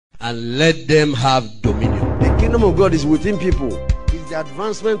and let them have dominion. The kingdom of God is within people. It's the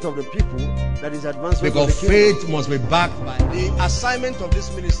advancement of the people that is advancement Because of the kingdom. faith must be backed by the assignment of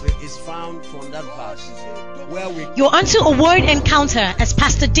this ministry is found from that verse where we. You're onto a word encounter as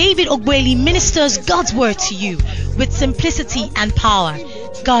Pastor David Ogbueli ministers God's word to you with simplicity and power.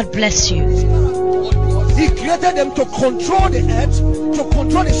 God bless you. He created them to control the earth, to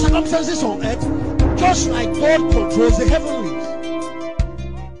control the circumstances on earth, just like God controls the heavenlies.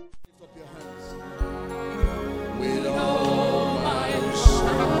 Lift up your hands. With all my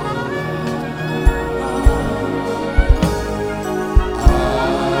soul,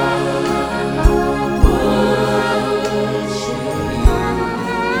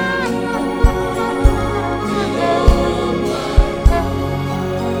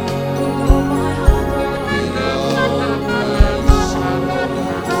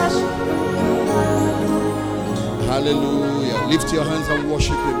 hallelujah. Lift your hands and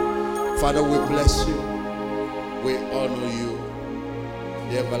worship Him. Father, we bless you. We honor you,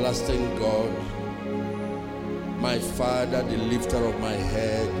 the everlasting God, my Father, the lifter of my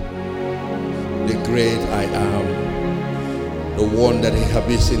head, the great I am, the one that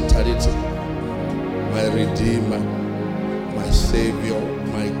inhabits eternity, my Redeemer, my Savior,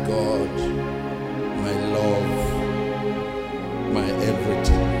 my God, my love, my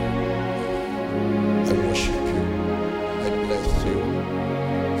everything. I worship you. I bless you.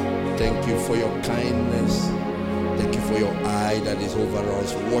 Thank you for your kindness. Thank you for your eye that is over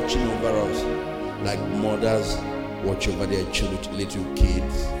us, watching over us like mothers watch over their little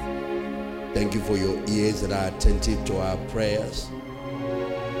kids. Thank you for your ears that are attentive to our prayers.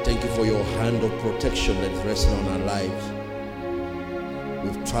 Thank you for your hand of protection that is resting on our lives.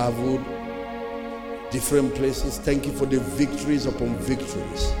 We've traveled different places. Thank you for the victories upon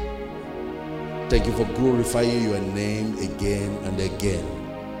victories. Thank you for glorifying your name again and again.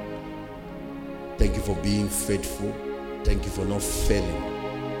 Thank you for being faithful. Thank you for not failing.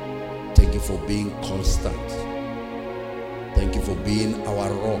 Thank you for being constant. Thank you for being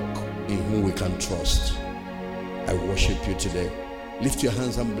our rock in whom we can trust. I worship you today. Lift your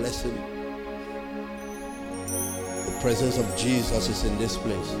hands and bless Him. The presence of Jesus is in this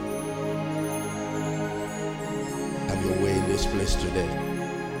place. Have your way in this place today.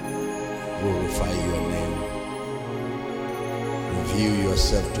 Glorify your name. Reveal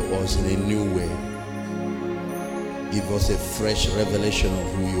yourself to us in a new way. Give us a fresh revelation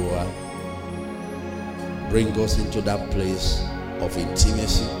of who you are. Bring us into that place of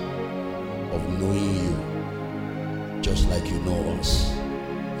intimacy, of knowing you, just like you know us.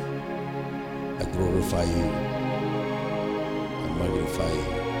 I glorify you. I magnify you.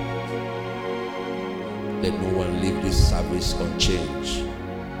 Let no one leave this service unchanged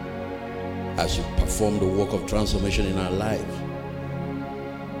as you perform the work of transformation in our lives.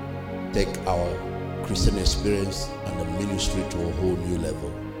 Take our Christian experience and the ministry to a whole new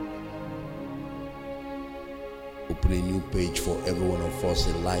level. Open a new page for every one of us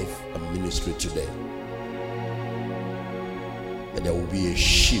in life and ministry today. That there will be a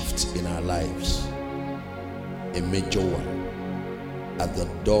shift in our lives, a major one, as the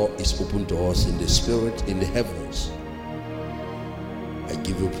door is open to us in the spirit, in the heavens. I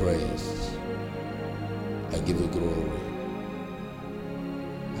give you praise. I give you glory.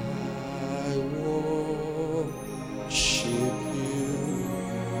 I worship you.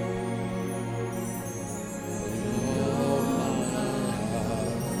 With all my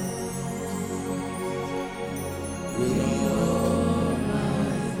heart. With all my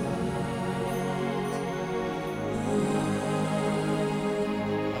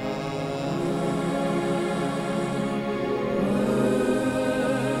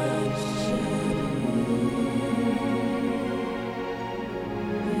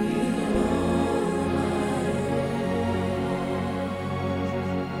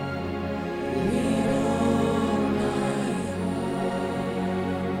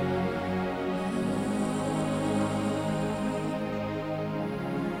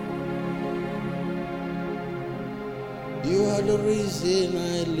You are the reason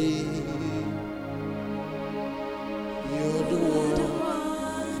I live. You're the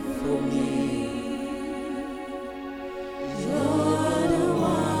one for me. You're the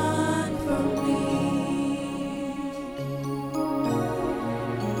one for me.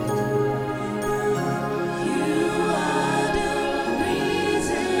 You are the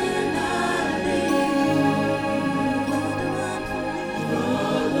reason I live.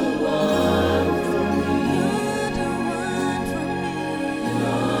 You're the one for me. You're the one for me.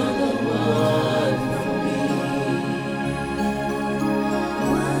 You're the one for me.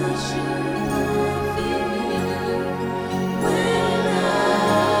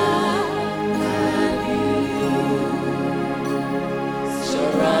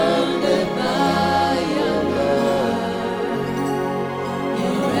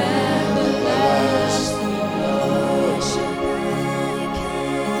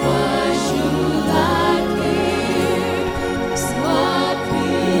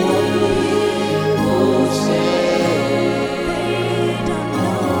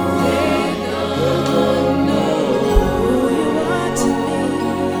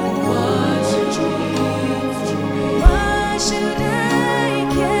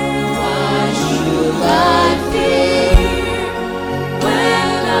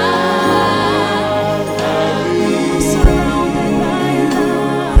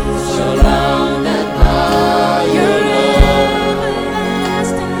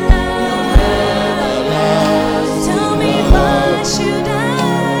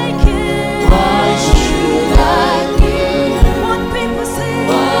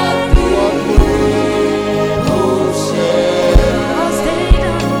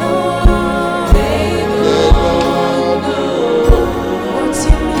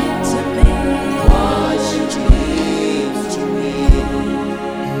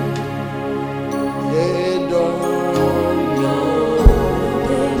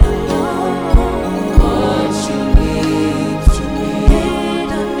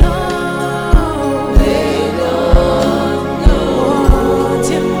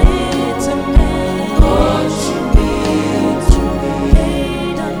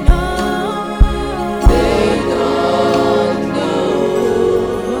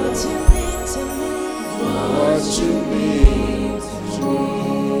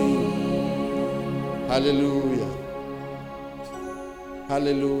 Hallelujah.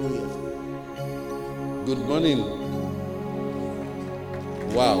 Hallelujah. Good morning.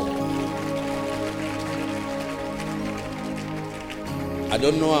 Wow. I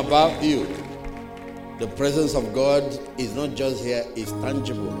don't know about you. The presence of God is not just here, it's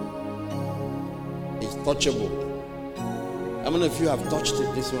tangible. It's touchable. How many of you have touched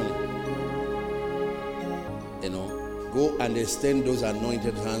it this morning? Go and extend those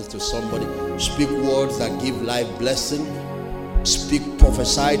anointed hands to somebody. Speak words that give life blessing. Speak,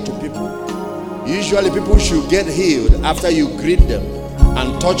 prophesy to people. Usually people should get healed after you greet them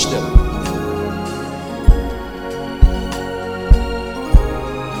and touch them.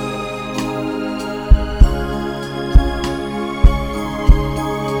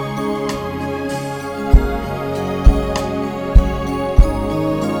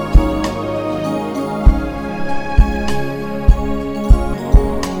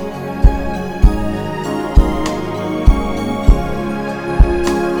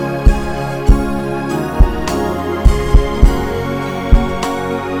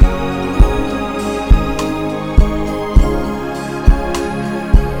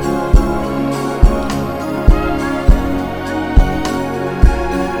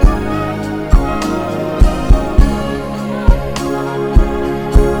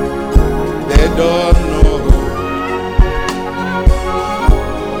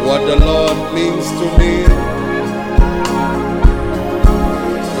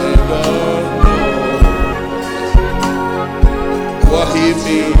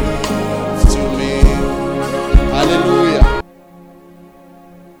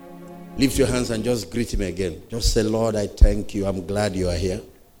 Lift your hands and just greet him again. Just say, Lord, I thank you. I'm glad you are here.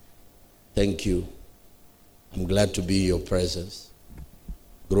 Thank you. I'm glad to be in your presence.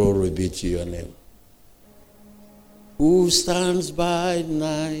 Glory be to your name. Who stands by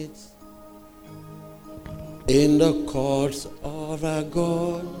night in the courts of our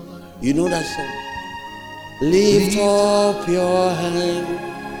God? You know that song? Lift up your hand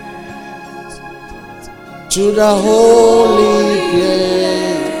to the holy place.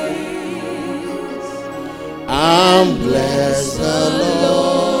 And bless the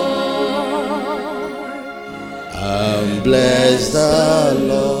Lord. And bless the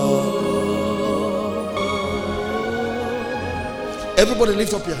Lord. Everybody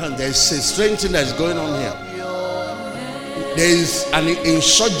lift up your hand. There is a strange thing that is going on here. There is an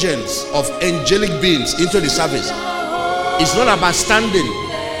insurgence of angelic beings into the service. It's not about standing.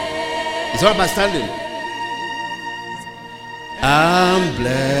 It's not about standing. And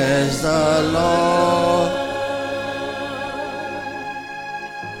bless the Lord.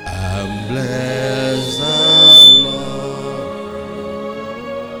 Bless the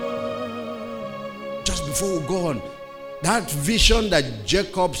Lord. Just before we go on, that vision that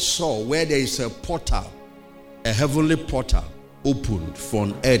Jacob saw, where there is a portal, a heavenly portal opened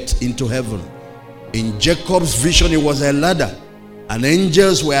from earth into heaven. In Jacob's vision, it was a ladder, and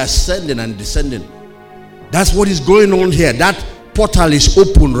angels were ascending and descending. That's what is going on here. That portal is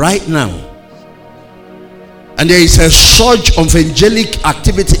open right now. And there is a surge of angelic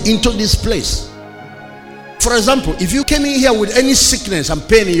activity into this place. For example, if you came in here with any sickness and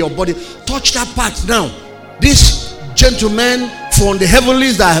pain in your body, touch that part now. These gentlemen from the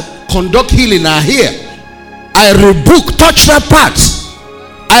heavenlies that conduct healing are here. I rebuke, touch that part.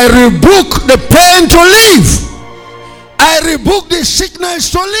 I rebuke the pain to leave. I rebuke the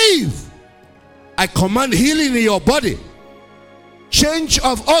sickness to leave. I command healing in your body. Change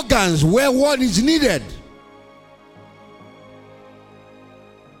of organs where one is needed.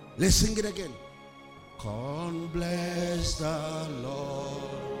 Let's sing it again. Come bless the Lord,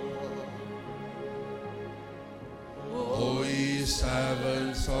 O ye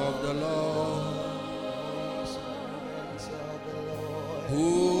servants of the Lord,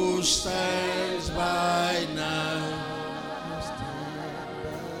 who stands by night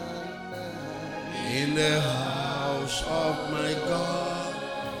in the house of my God.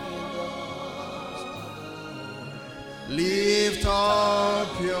 Lift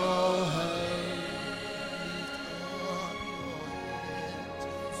up your hand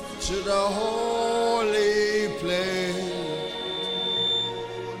to the holy place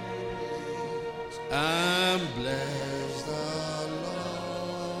and bless the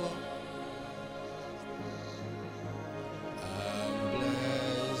Lord. And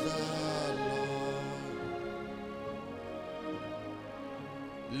bless the Lord.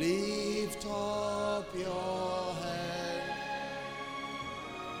 Lift up your hand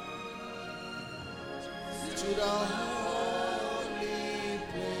to the holy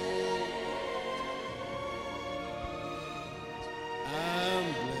place and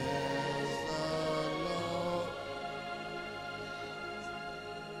bless the Lord.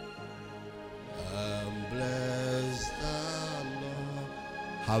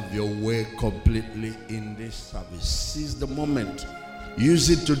 Have your way completely in this service. Seize the moment. Use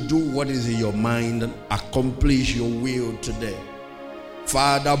it to do what is in your mind and accomplish your will today.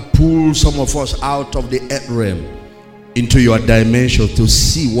 Father, pull some of us out of the earth realm into your dimension to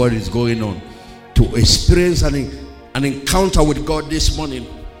see what is going on, to experience an encounter with God this morning.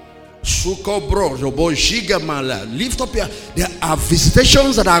 Lift up your. There are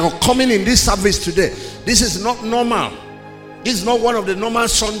visitations that are coming in this service today. This is not normal. This is not one of the normal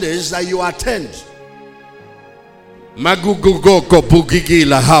Sundays that you attend. Magugugoko bugigi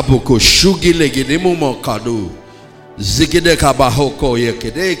lahabuko shugilegi limumo kadu zigide kabahoko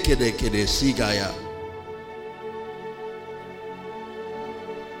yekede kede kede sigaya.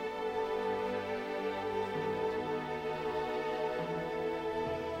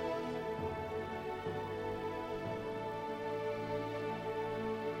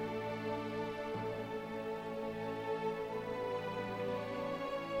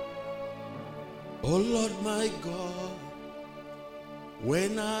 Oh Lord my God,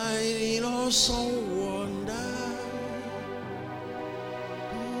 when I in awesome wonder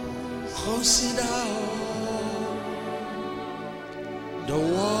consider all the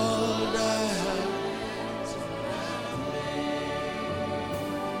world I have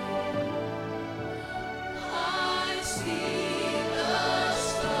I see the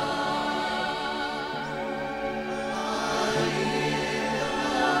stars, I hear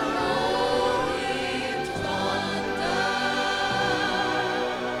the rolling thunder,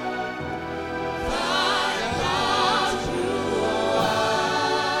 that comes throughout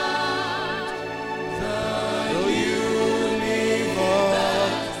the universe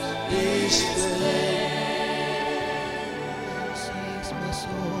displays.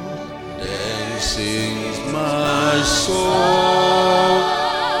 Then sings my soul,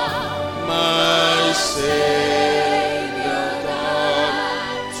 my Savior God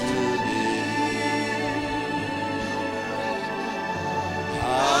to thee.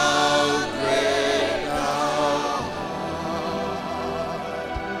 How great thou art,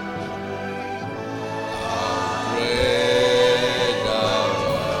 how great thou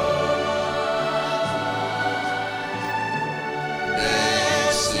art. Then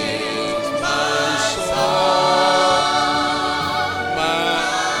sings my soul, my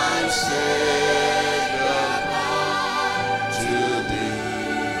Savior to thee.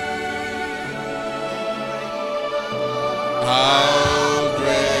 How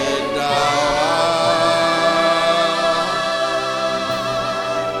great thou art,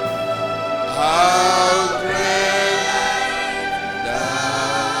 how great thou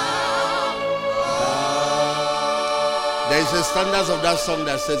art. There is a standard of that song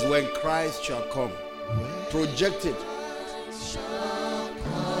that says, when Christ shall come. Project it.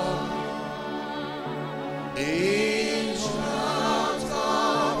 Angels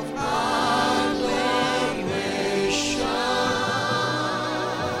of adoration,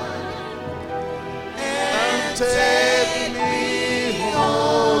 and take me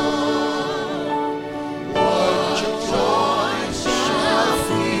home. What joy shall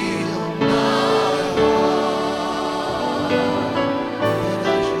fill my heart.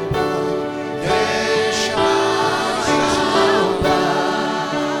 Then shall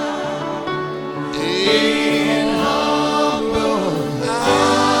in humble adoration,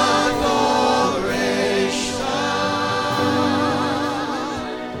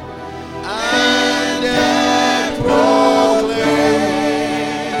 and then proclaim,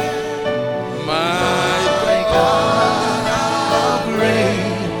 my God, how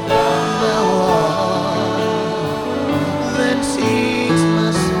great thou art. Then sings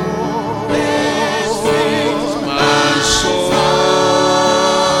my soul,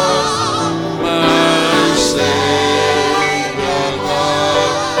 my Savior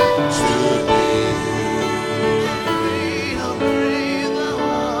God to thee. How great thou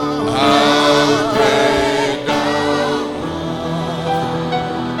art,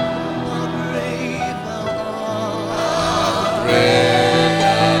 how great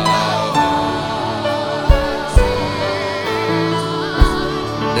thou art.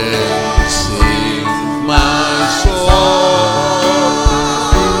 Then sings my soul,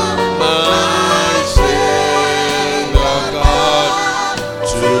 my Savior God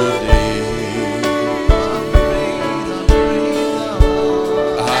to thee.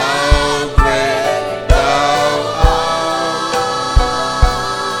 How great thou art,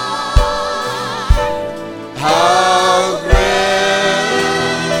 how great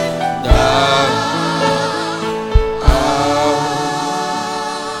thou art.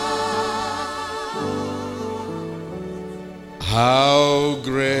 How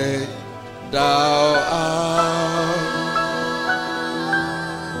great thou art.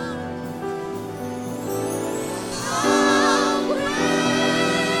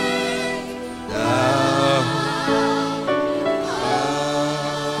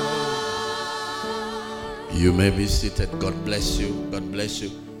 You may be seated. God bless you. God bless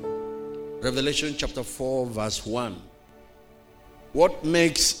you. Revelation chapter 4 verse 1. What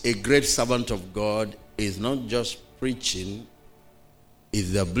makes a great servant of God is not just preaching,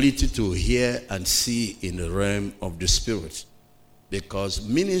 is the ability to hear and see in the realm of the spirit. Because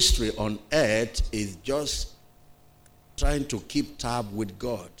ministry on earth is just trying to keep tab with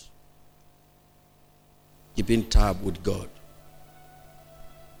God. Keeping tab with God.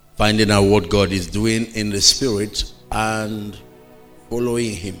 Finding out what God is doing in the spirit and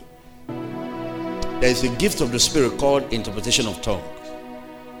following him. There is a gift of the spirit called interpretation of tongues.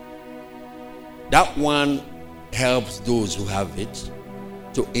 That one helps those who have it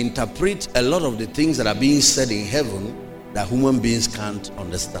to interpret a lot of the things that are being said in heaven that human beings can't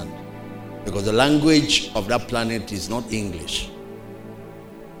understand. Because the language of that planet is not English.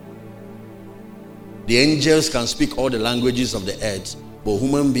 The angels can speak all the languages of the earth, but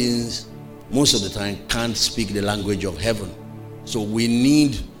human beings most of the time can't speak the language of heaven. So we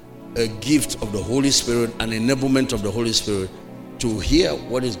need a gift of the Holy Spirit, an enablement of the Holy Spirit to hear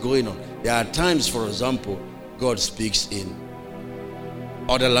what is going on. There are times, for example, God speaks in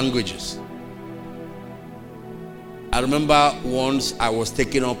other languages. I remember once I was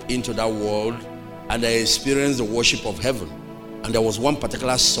taken up into that world and I experienced the worship of heaven. And there was one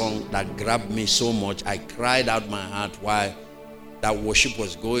particular song that grabbed me so much. I cried out my heart while that worship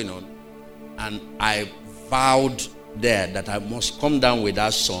was going on. And I vowed there that I must come down with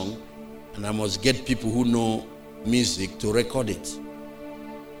that song and I must get people who know music to record it.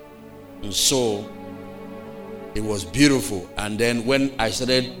 And so it was beautiful. And then when I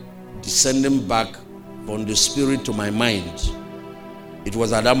started descending back from the spirit to my mind, it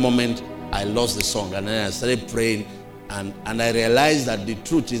was at that moment I lost the song. And then I started praying and I realized that the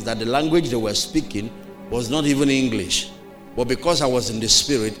truth is that the language they were speaking was not even English. But because I was in the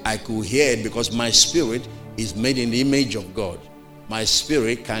spirit, I could hear it because my spirit is made in the image of God. My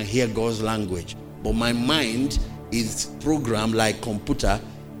spirit can hear God's language. But my mind is programmed like computer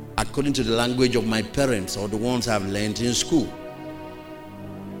according to the language of my parents or the ones I've learned in school.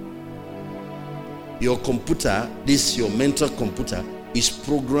 Your computer, your mental computer, is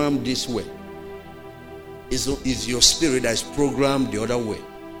programmed this way. It's your spirit that is programmed the other way.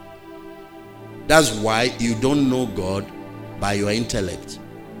 That's why you don't know God by your intellect.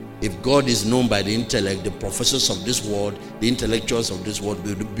 If God is known by the intellect, the professors of this world, the intellectuals of this world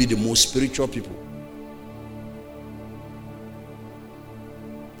will be the most spiritual people.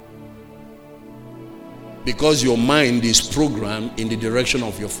 Because your mind is programmed in the direction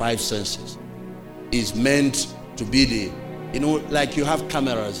of your five senses. It's meant to be the, like you have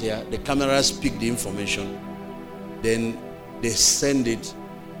cameras here. The cameras pick the information. Then they send it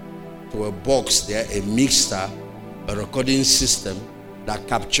to a box there, a mixer, a recording system that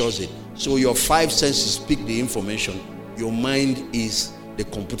captures it. So your five senses pick the information. Your mind is the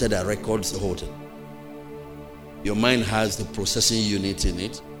computer that records the whole thing. Your mind has the processing unit in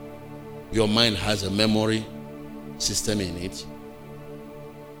it. Your mind has a memory system in it.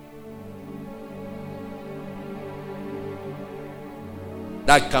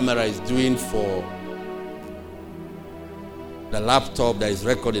 That camera is doing for the laptop that is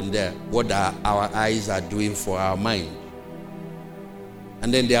recording there what our eyes are doing for our mind.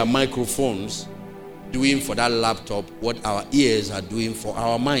 And then there are microphones doing for that laptop what our ears are doing for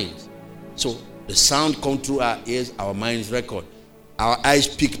our minds. So the sound comes through our ears, our minds record. Our eyes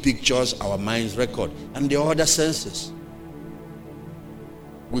pick pictures, our minds record. And the other senses.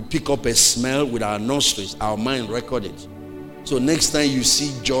 We pick up a smell with our nostrils, our mind record it. So next time you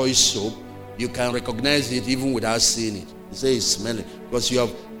see Joy soap, you can recognize it even without seeing it. You say it's smelling. Because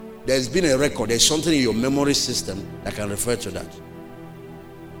there's been a record, there's something in your memory system that can refer to that.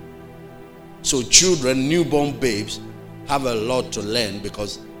 So children, newborn babes, have a lot to learn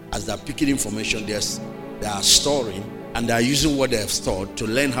because as they're picking information, they are storing and they are using what they have stored to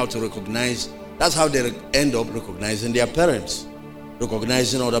learn how to recognize. That's how they end up recognizing their parents,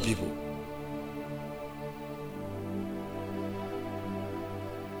 recognizing other people.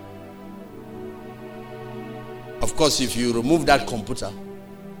 Of course, if you remove that computer,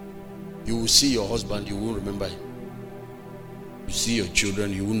 you will see your husband, you won't remember him. You see your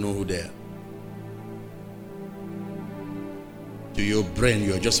children, you won't know who they are. To your brain,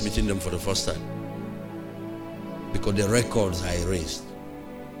 you are just meeting them for the first time. Because the records are erased.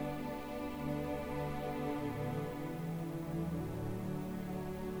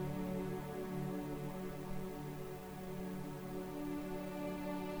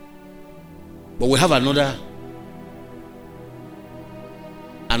 But we have an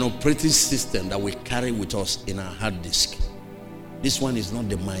operating system that we carry with us in our hard disk. This one is not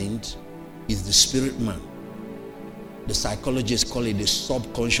the mind, it's the spirit man. The psychologists call it the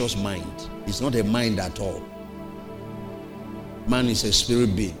subconscious mind. It's not a mind at all. Man is a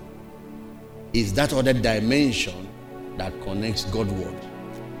spirit being. It's that other dimension that connects Godward.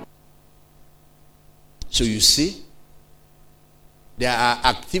 So you see, there are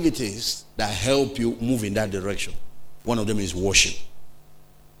activities that help you move in that direction. One of them is worship.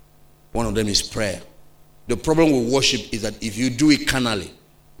 One of them is prayer. The problem with worship is that if you do it carnally,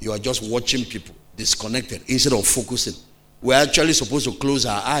 you are just watching people disconnected instead of focusing. We're actually supposed to close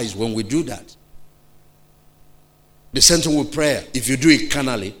our eyes when we do that. The same thing with prayer. If you do it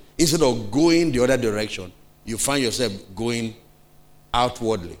carnally, instead of going the other direction, you find yourself going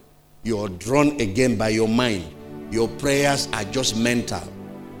outwardly. You're drawn again by your mind. Your prayers are just mental.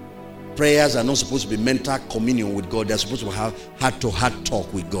 Prayers are not supposed to be mental communion with God. They're supposed to have heart-to-heart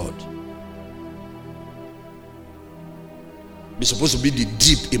talk with God. It's supposed to be the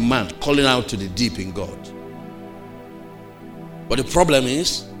deep in man calling out to the deep in God. But the problem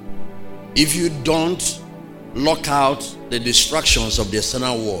is, if you don't lock out the distractions of the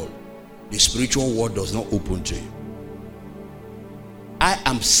external world, the spiritual world does not open to you. I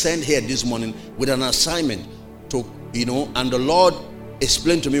am sent here this morning with an assignment to, and the Lord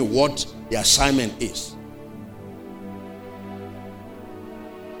explained to me what the assignment is.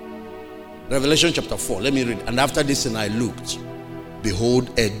 Revelation chapter 4, let me read. And after this, and I looked,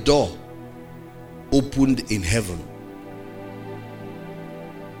 behold, a door opened in heaven.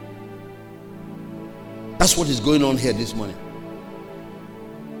 That's what is going on here this morning.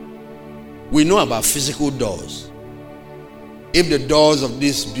 We know about physical doors. If the doors of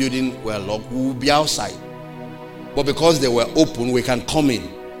this building were locked, we would be outside. But because they were open, we can come in.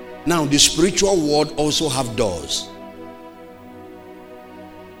 Now, the spiritual world also have doors.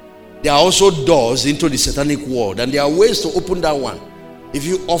 There are also doors into the satanic world, and there are ways to open that one. If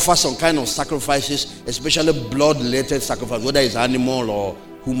you offer some kind of sacrifices, especially blood-related sacrifice, whether it's animal or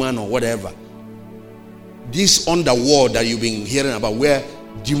human or whatever, this underworld that you've been hearing about, where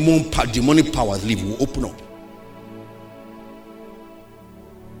demonic powers live, will open up.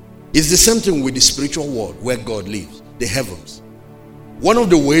 It's the same thing with the spiritual world where God lives, the heavens. One of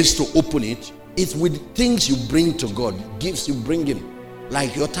the ways to open it is with things you bring to God, gifts you bring Him,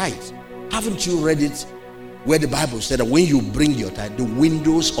 like your tithe. Haven't you read it where the Bible said that when you bring your tithe, the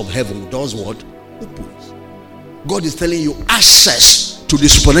windows of heaven does what? Opens. God is telling you access to the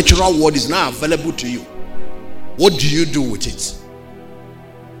supernatural world is now available to you. What do you do with it?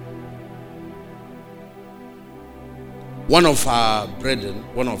 One of our brethren,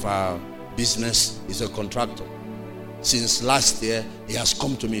 one of our business, is a contractor. Since last year, he has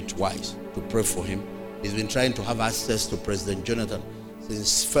come to me twice to pray for him. He's been trying to have access to President Jonathan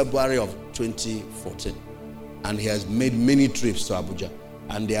since February of 2014. And he has made many trips to Abuja.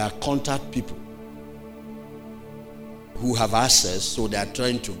 And there are contact people who have access, so they are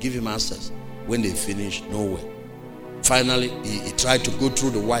trying to give him access. When they finish, nowhere. Finally, he tried to go through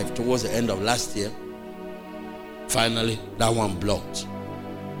the wife towards the end of last year. Finally, that one blocked.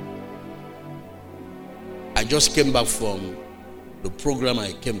 I just came back from the program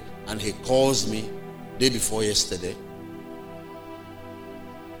and he calls me day before yesterday.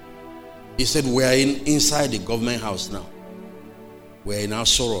 He said, we are inside the government house now. We are in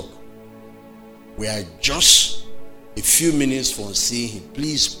Aso Rock. We are just a few minutes from seeing him.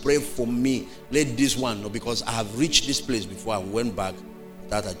 Please pray for me. Let this one know, because I have reached this place before and went back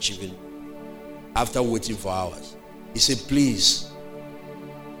without achieving, after waiting for hours. He said, please.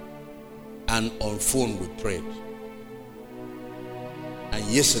 And on phone we prayed. And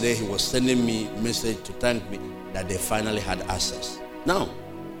yesterday he was sending me a message to thank me that they finally had access. Now,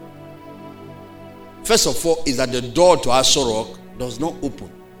 first of all, is that the door to Aso Rock does not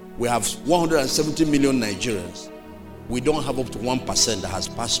open. We have 170 million Nigerians. We don't have up to 1% that has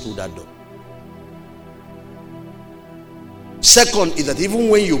passed through that door. Second is that even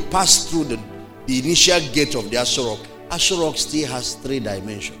when you pass through the initial gate of the Aso Rock still has 3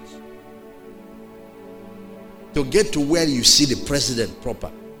 dimensions. To get to where you see the president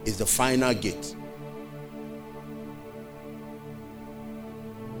proper is the final gate.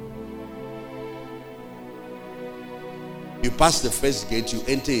 You pass the first gate, you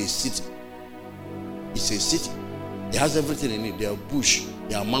enter a city. It's a city. It has everything in it. There are bush,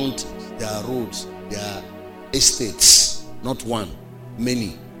 there are mountains, there are roads, there are estates. Not one,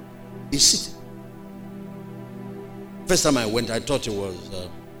 many. A city. First time I went, I thought it was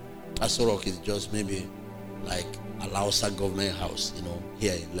Aso Rock is just maybe like a Lausa government house,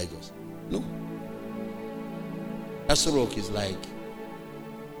 here in Lagos. No. Aso Rock is like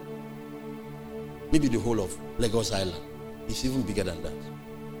maybe the whole of Lagos Island. It's even bigger than that.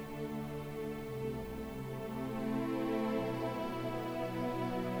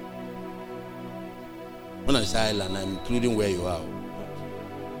 When I say island, I'm including where you are.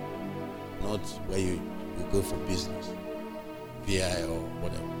 Not where you go for business. VI or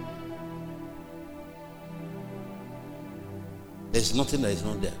whatever. There's nothing that is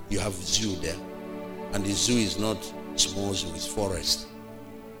not there. You have zoo there. And the zoo is not small zoo, it's forest.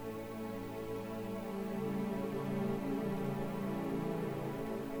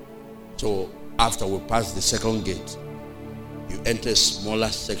 So after we pass the second gate, you enter a smaller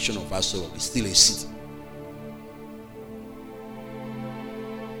section of Aso Rock. It's still a city.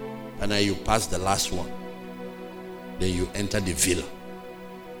 And then you pass the last one. Then you enter the villa.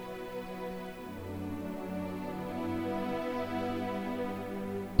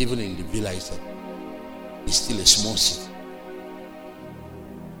 Even in the villa, it's still a small city.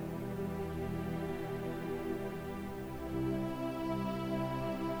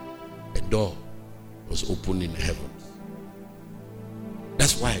 A door was opened in heaven.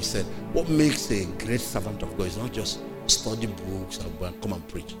 That's why I said, what makes a great servant of God is not just study books and come and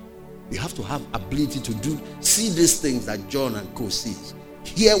preach. You have to have ability to see these things that John and Co sees.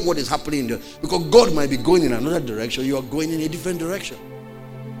 Hear what is happening there. Because God might be going in another direction, you are going in a different direction.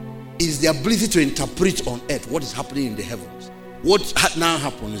 It's the ability to interpret on earth what is happening in the heavens. What now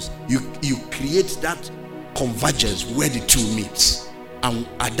happens is you create that convergence where the two meet. And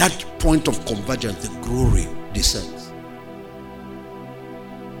at that point of convergence, the glory descends.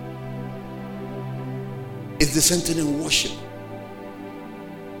 It's the same thing in worship.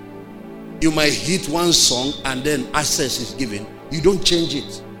 You might hit one song and then access is given. You don't change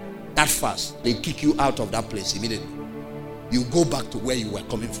it that fast. They kick you out of that place immediately. You go back to where you were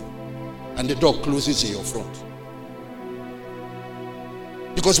coming from. And the door closes in your front.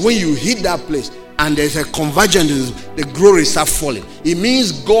 Because when you hit that place and there's a convergence, the glory starts falling. It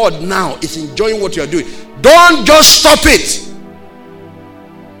means God now is enjoying what you are doing. Don't just stop it.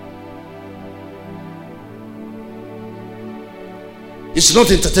 It's not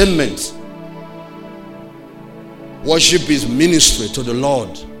entertainment. Worship is ministry to the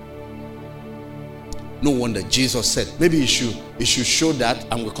Lord. No wonder Jesus said, maybe you should show that,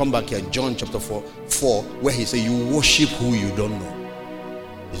 and we'll come back here, John chapter 4, where he said, you worship who you don't know.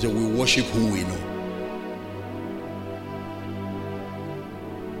 He said, we worship who we know.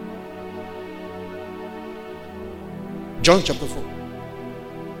 John chapter 4.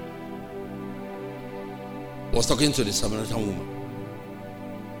 I was talking to the Samaritan woman.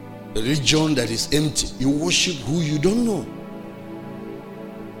 The religion that is empty. You worship who you don't know.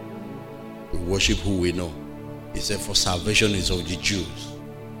 We worship who we know. He said, for salvation is of the Jews.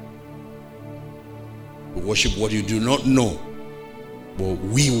 We worship what you do not know. But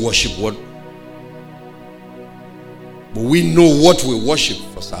we worship what. But we know what we worship,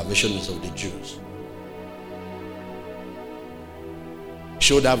 for salvation is of the Jews.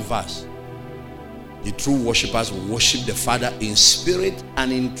 Show that verse. The true worshippers will worship the Father in spirit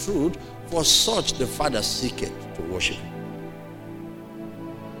and in truth, for such the Father seeketh to worship him.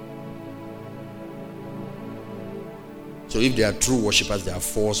 So if they are true worshippers, they are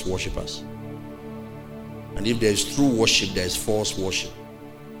false worshippers. And if there is true worship, there is false worship.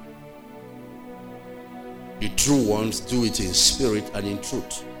 The true ones do it in spirit and in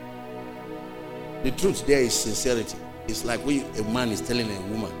truth. The truth there is sincerity. It's like when a man is telling a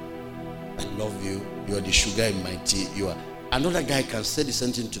woman, I love you, you are the sugar in my tea. You are. Another guy can say the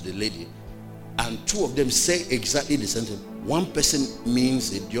same thing to the lady, and two of them say exactly the same thing. One person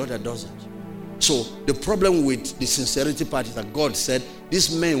means it, the other doesn't. So the problem with the sincerity part is that God said,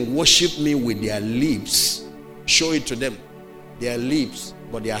 these men worship me with their lips. Show it to them. Their lips,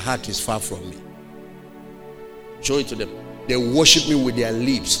 but their heart is far from me. Show it to them. They worship me with their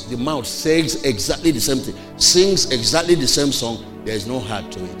lips. The mouth says exactly the same thing, sings exactly the same song. There is no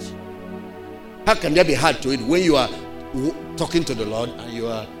heart to it. How can there be heart to it when you are talking to the Lord and you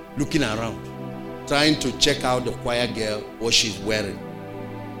are looking around, trying to check out the choir girl, what she's wearing?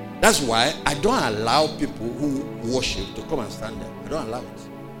 That's why I don't allow people who worship to come and stand there. I don't allow it.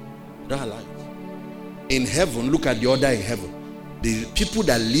 I don't allow it. In heaven, look at the order in heaven. The people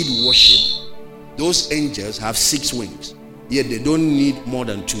that lead worship, those angels have 6 wings. Yet they don't need more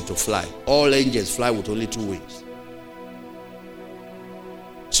than 2 to fly. All angels fly with only 2 wings.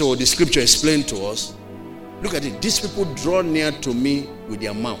 So the scripture explained to us, look at it. These people draw near to me with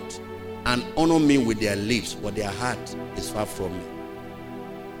their mouth and honor me with their lips, but their heart is far from me.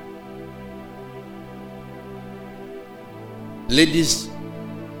 Ladies,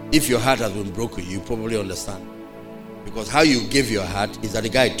 if your heart has been broken, you probably understand. Because how you gave your heart is that the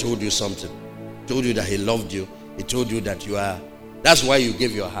guy told you something. Told you that he loved you. He told you that you are. That's why you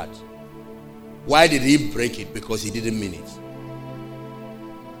gave your heart. Why did he break it? Because he didn't mean it.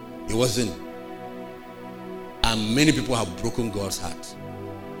 He wasn't. And many people have broken God's heart.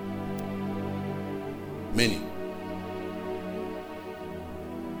 Many.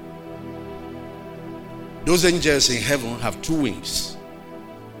 Those angels in heaven have 2 wings,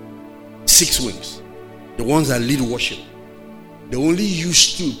 6 wings. The ones that lead worship. They only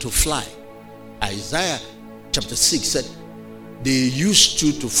use 2 to fly. Isaiah chapter 6 said they used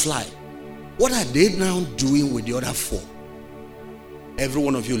 2 to fly. What are they now doing with the other 4? Every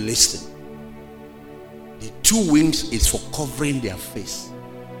one of you listen. The 2 wings is for covering their face.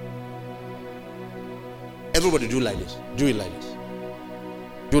 Everybody do like this. Do it like this.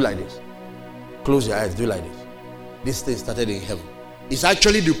 Do like this. Close your eyes. Do like this. This thing started in heaven. It's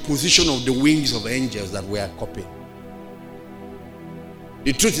actually the position of the wings of angels that we are copying.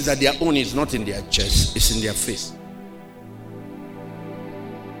 The truth is that their own is not in their chest. It's in their face.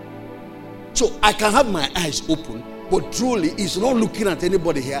 So I can have my eyes open, but truly it's not looking at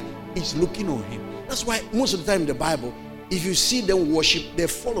anybody here. It's looking on him. That's why most of the time in the Bible, if you see them worship, they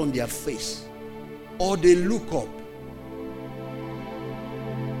fall on their face or they look up.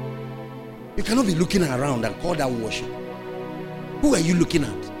 You cannot be looking around and call that worship. Who are you looking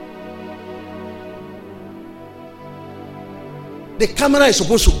at? The camera is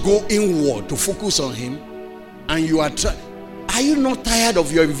supposed to go inward to focus on him, and you are Are you not tired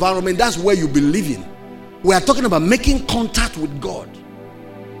of your environment? That's where you be living. We are talking about making contact with God.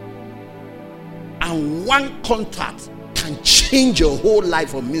 And one contact can change your whole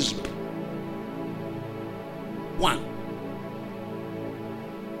life of misery. One.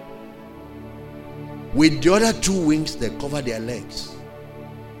 With the other 2 wings, they cover their legs.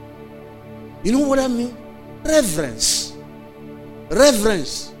 You know what I mean? Reverence.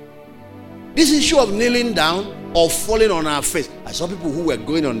 Reverence. This issue of kneeling down or falling on our face. I saw people who were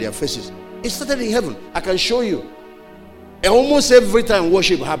going on their faces. It started in heaven. I can show you. And almost every time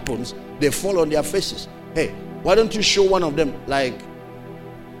worship happens, they fall on their faces. Hey, why don't you show one of them, like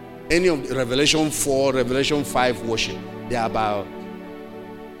any of the Revelation 4, Revelation 5 worship? There are about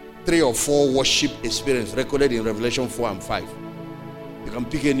 3 or 4 worship experience recorded in Revelation 4 and 5. You can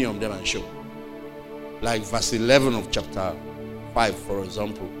pick any of them and show. Like verse 11 of chapter 5, for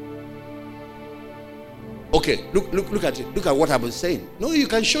example. Okay, look at it. Look at what I was saying. No, you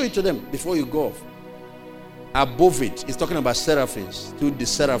can show it to them before you go off. Above it, it's talking about seraphims. 2 the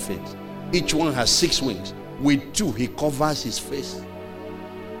seraphims. Each one has 6 wings. With 2, he covers his face.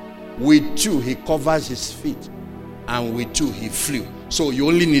 With 2, he covers his feet. And with 2, he flew. So you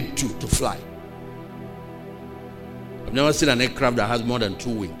only need 2 to fly. I've never seen an aircraft that has more than 2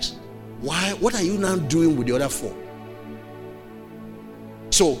 wings. Why? What are you now doing with the other 4?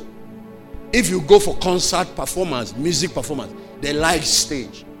 So, if you go for concert performance, music performance, they like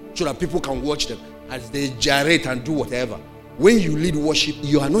stage so that people can watch them as they gyrate and do whatever. When you lead worship,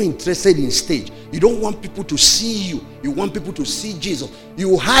 you are not interested in stage. You don't want people to see you. You want people to see Jesus.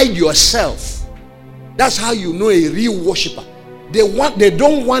 You hide yourself. That's how you know a real worshiper. They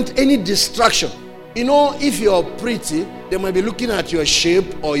don't want any distraction. You know, if you're pretty, they might be looking at your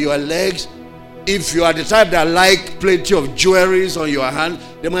shape or your legs. If you are the type that like plenty of jewelries on your hand,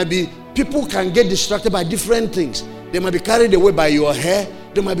 there might be people can get distracted by different things. They might be carried away by your hair.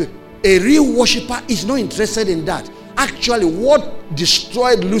 They might be. A real worshiper is not interested in that. Actually, what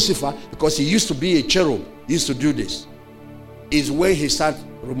destroyed Lucifer, because he used to be a cherub, he used to do this, is when he started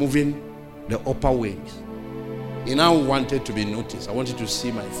removing the upper wings. He now wanted to be noticed. I wanted to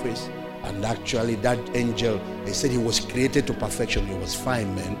see my face. And actually, that angel, they said he was created to perfection. He was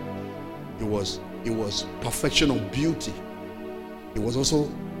fine, man. It was perfection of beauty. He was also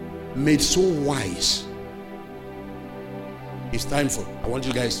made so wise. It's time for, I want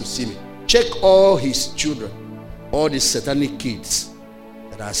you guys to see me. Check all his children, all these satanic kids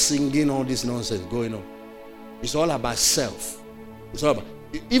that are singing all this nonsense going on. It's all about self. It's all about,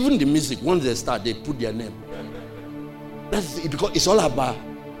 even the music, once they start, they put their name. That's it, because it's all about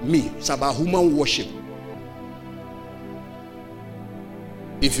me. It's about human worship.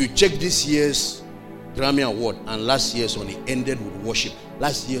 If you check this year's Grammy Award and last year's one, it ended with worship.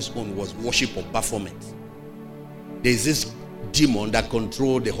 Last year's one was worship of Baphomet. There's this demon that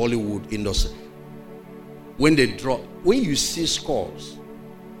controls the Hollywood industry. When you see skulls,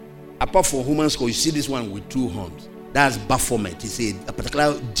 apart from human skull, you see this one with 2 horns. That's Baphomet. It's a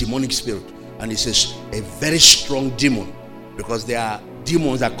particular demonic spirit, and it's a very strong demon, because there are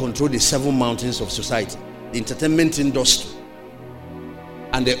demons that control the 7 mountains of society, the entertainment industry,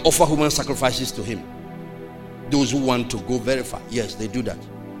 and they offer human sacrifices to him. Those who want to go very far, yes, they do that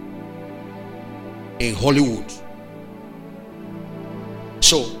in Hollywood.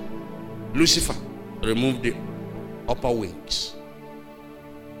 So Lucifer removed the upper wings.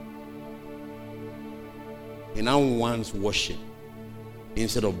 He now wants worship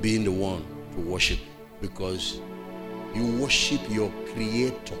instead of being the one to worship, because you worship your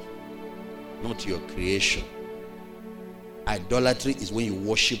creator, not your creation. Idolatry is when you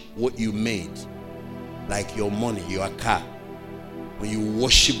worship what you made, like your money, your car. When you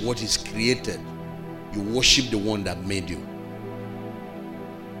worship what is created, you worship the one that made you.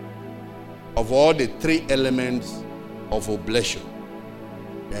 Of all the three elements of oblation,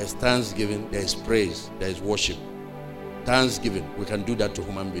 there is thanksgiving, there is praise, there is worship. Thanksgiving, we can do that to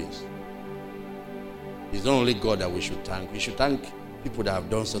human beings. It's not only God that we should thank. We should thank people that have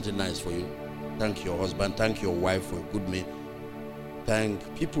done something nice for you. Thank your husband, thank your wife for a good meal.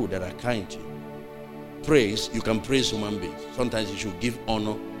 Thank people that are kind to you. Praise, you can praise human beings. Sometimes you should give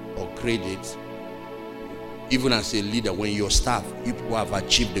honor or credit. Even as a leader, when your staff, people who have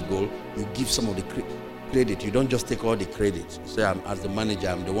achieved the goal, you give some of the credit. You don't just take all the credit. You say, as the manager,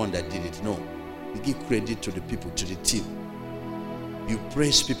 I'm the one that did it. No. You give credit to the people, to the team. You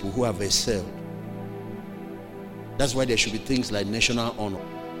praise people who have excelled. That's why there should be things like national honor.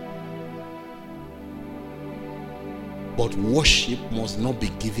 But worship must not be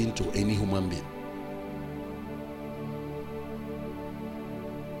given to any human being.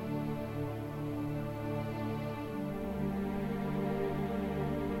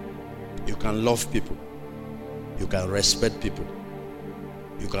 You can love people. You can respect people.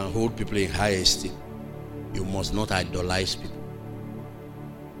 You can hold people in high esteem. You must not idolize people.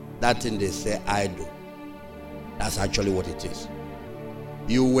 That thing they say idol, that's actually what it is.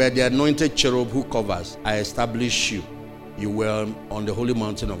 You were the anointed cherub who covers. I established you. You were on the holy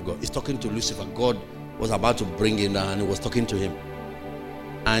mountain of God. He's talking to Lucifer. God was about to bring him down and he was talking to him.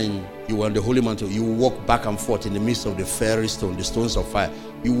 And you were on the holy mountain. You walk back and forth in the midst of the fiery stone, the stones of fire.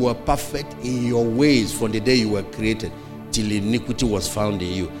 You were perfect in your ways from the day you were created till iniquity was found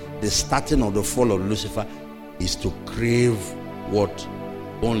in you. The starting of the fall of Lucifer is to crave what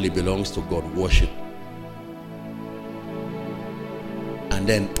only belongs to God, worship. And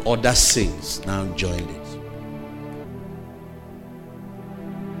then other sins now joined it.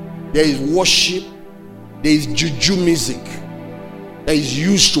 There is worship, there is juju music that is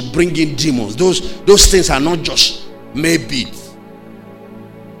used to bring in demons. Those things are not just mere beats.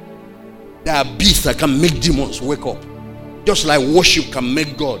 There are beats that can make demons wake up. Just like worship can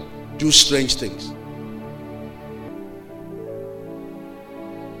make God do strange things.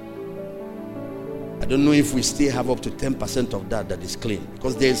 I don't know if we still have up to 10% of that is clean,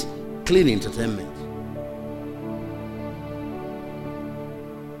 because there's clean entertainment.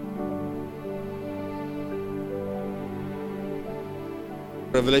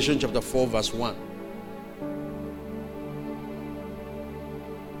 Revelation chapter 4 verse 1.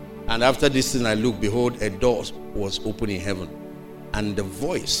 And after this thing I looked, behold, a door was open in heaven. And the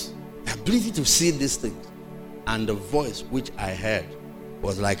voice, the ability to see these things, and the voice which I heard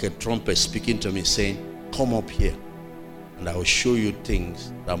was like a trumpet speaking to me, saying, come up here, and I will show you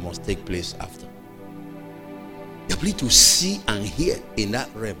things that must take place after. The ability to see and hear in that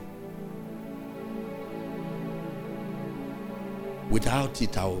realm. Without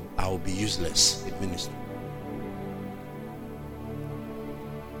it, I will be useless in ministry.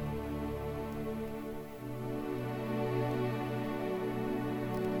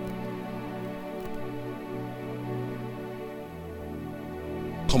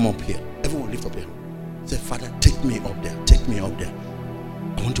 Come up here. Everyone lift up your hand. Say, Father, take me up there. Take me up there.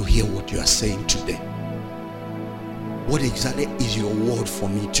 I want to hear what you are saying today. What exactly is your word for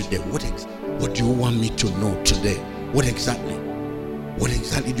me today? What do you want me to know today? What exactly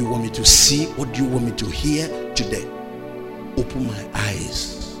do you want me to see? What do you want me to hear today? Open my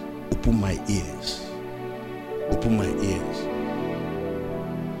eyes. Open my ears. Open my ears.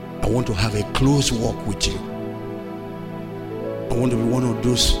 I want to have a close walk with you. I want to be one of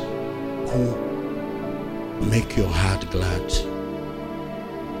those who make your heart glad.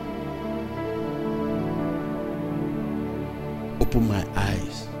 Open my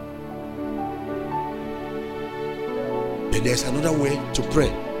eyes. And there's another way to pray.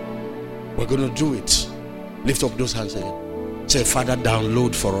 We're going to do it. Lift up those hands again. Say, Father,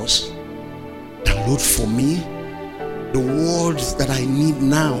 download for us. Download for me the words that I need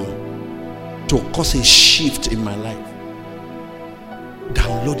now to cause a shift in my life.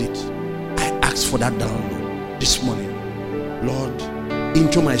 Download it. I ask for that download this morning. Lord,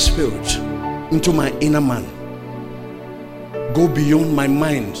 into my spirit, into my inner man. Go beyond my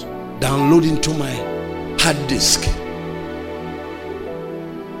mind. Download into my hard disk.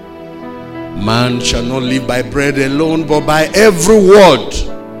 Man shall not live by bread alone, but by every word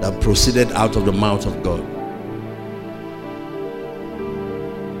that proceeded out of the mouth of God.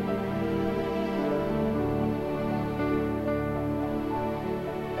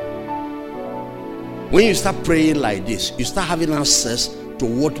 When you start praying like this, you start having access to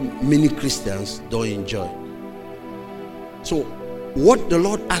what many Christians don't enjoy. So what the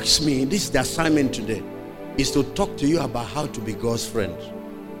Lord asked me, this is the assignment today, is to talk to you about how to be God's friend.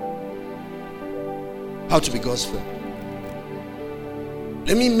 How to be God's friend.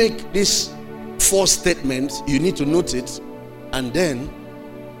 Let me make this 4 statements. You need to note it, and then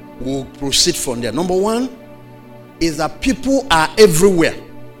we'll proceed from there. Number 1 is that people are everywhere.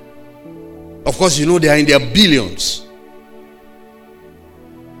 Of course, you know they are in their billions.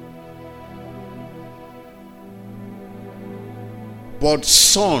 But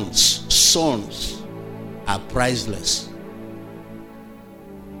sons are priceless.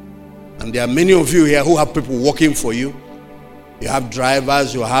 And there are many of you here who have people working for you. You have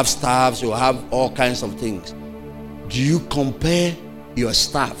drivers, you have staffs, you have all kinds of things. Do you compare your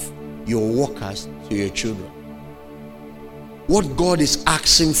staff, your workers, to your children? What God is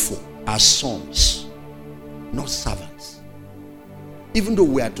asking for are sons, not servants. Even though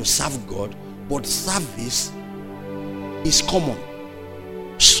we are to serve God, but service is common.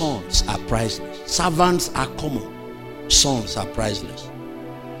 Sons are priceless. Servants are common. Sons are priceless.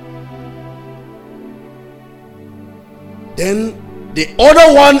 Then the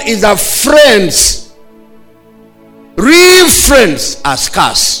other one is that friends, real friends, are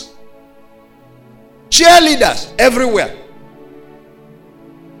scarce. Cheerleaders everywhere.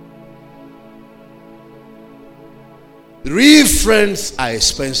 Real friends are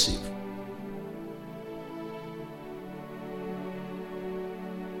expensive.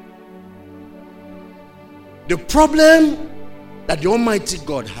 The problem that the Almighty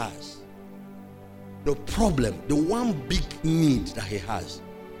God has, the one big need that he has,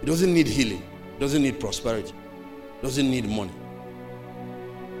 he doesn't need healing, doesn't need prosperity, doesn't need money.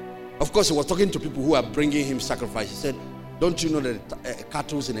 Of course, he was talking to people who are bringing him sacrifice. He said, don't you know that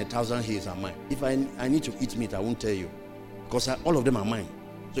cattle in 1,000 hills are mine? If I need to eat meat, I won't tell you, because all of them are mine.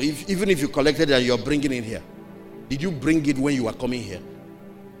 So even if you collected it and you're bringing it here, did you bring it when you were coming here?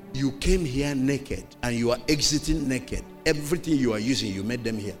 You came here naked and you are exiting naked. Everything you are using, you made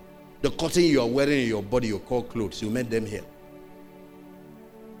them here. The cotton you are wearing in your body, you call clothes, you made them here.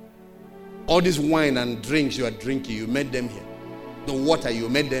 All this wine and drinks you are drinking, you made them here. The water, you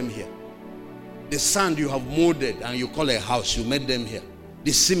made them here. The sand you have molded and you call a house, you made them here.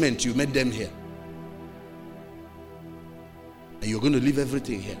 The cement, you made them here. And you're going to leave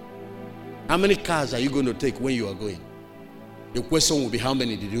everything here. How many cars are you going to take when you are going? The question will be, how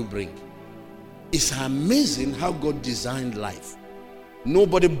many did you bring? It's amazing how God designed life.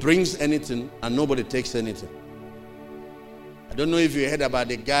 Nobody brings anything and nobody takes anything. I don't know if you heard about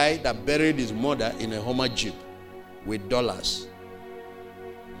the guy that buried his mother in a Hummer Jeep with dollars.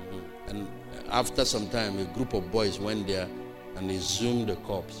 And after some time, a group of boys went there and exhumed the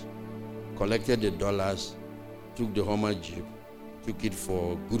corpse, collected the dollars, took the Hummer Jeep, took it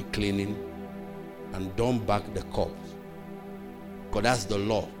for good cleaning, and dumped back the corpse. Because that's the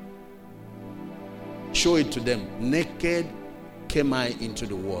law. Show it to them. Naked came I into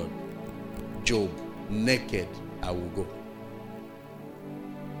the world. Job, naked I will go.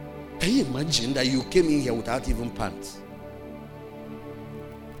 Can you imagine that you came in here without even pants?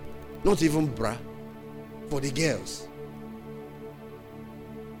 Not even bra for the girls.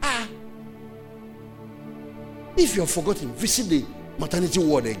 If you're forgotten, visit the maternity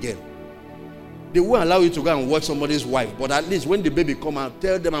ward again. They won't allow you to go and watch somebody's wife, but at least when the baby come out,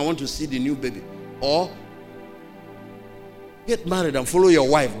 tell them I want to see the new baby. Or get married and follow your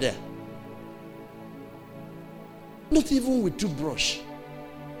wife there. Not even with toothbrush.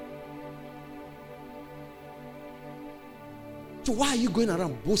 So why are you going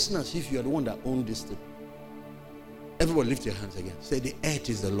around boasting as if you are the one that owns this thing? Everybody lift your hands again. Say, the earth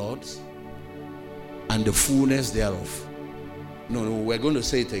is the Lord's and the fullness thereof. No, we're going to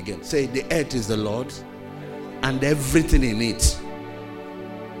say it again. Say, the earth is the Lord's and everything in it.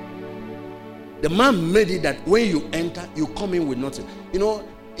 The man made it that when you enter, you come in with nothing. You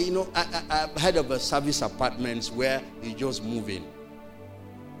know, I've heard of service apartments where you just move in.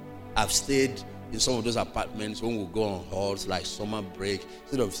 I've stayed in some of those apartments when we go on halls like summer break.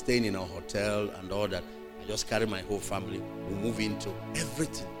 Instead of staying in a hotel and all that, I just carry my whole family. We move into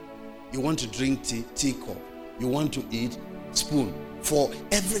everything. You want to drink tea, teacup. You want to eat, spoon. For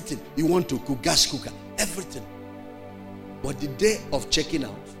everything. You want to cook, gas cooker, everything. But the day of checking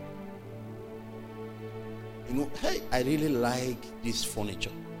out, hey, I really like this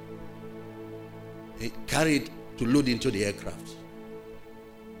furniture. They carry it to load into the aircraft.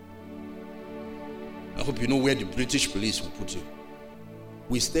 I hope you know where the British police will put you.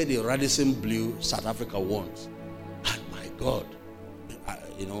 We stayed in Radisson Blu, South Africa once. And my God,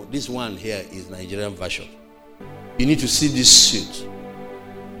 this one here is Nigerian version. You need to see this suit.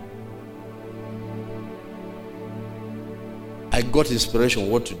 I got inspiration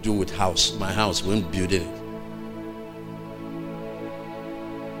what to do with my house when building it.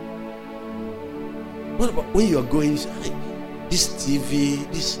 What about when you are going, this TV,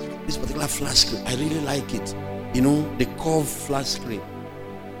 this particular flat screen, I really like it. The curved flat screen.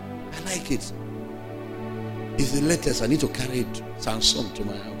 I like it. It's the latest. I need to carry it, Samsung, to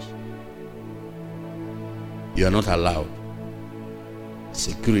my house. You are not allowed.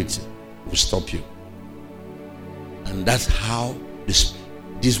 Security will stop you. And that's how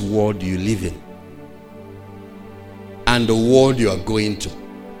this world you live in and the world you are going to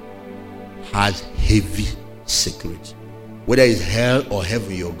has heavy security. Whether it's hell or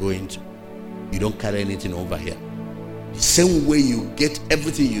heaven you're going to, you don't carry anything over here. The same way you get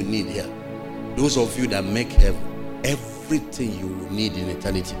everything you need here. Those of you that make heaven, everything you will need in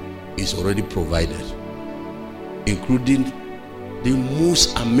eternity is already provided, including the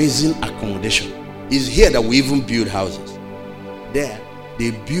most amazing accommodation. It's here that we even build houses. There,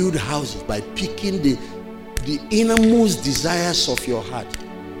 they build houses by picking the innermost desires of your heart,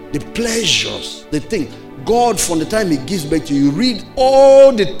 the pleasures, the things. God, from the time He gives back to you, read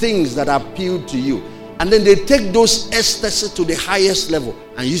all the things that appeal to you, and then they take those aesthetics to the highest level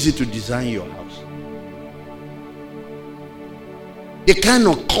and use it to design your house. The kind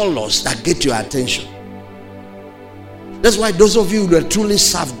of colors that get your attention. That's why those of you that truly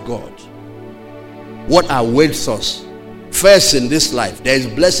serve God, what awaits us first in this life, there is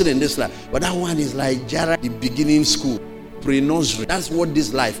blessing in this life, but that one is like Jara, the beginning school, pre-nursery. That's what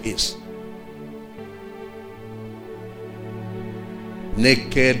this life is.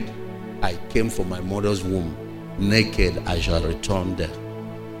 Naked I came from my mother's womb, naked I shall return there.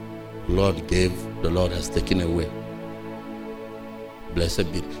 Lord gave, the Lord has taken away.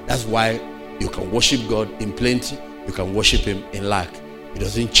 Blessed be. That's why you can worship God in plenty, you can worship Him in lack. It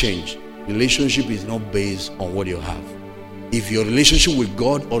doesn't change. Relationship is not based on what you have. If your relationship with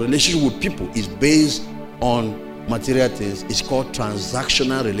God or relationship with people is based on material things, it's called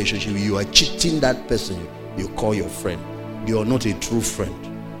transactional relationship. You are cheating that person you call your friend. You are not a true friend.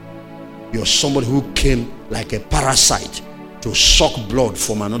 You're somebody who came like a parasite to suck blood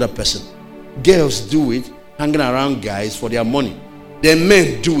from another person. Girls do it hanging around guys for their money. Then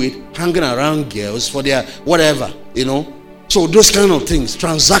men do it hanging around girls for their whatever, So those kind of things,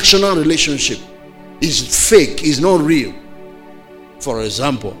 transactional relationship is fake, is not real. For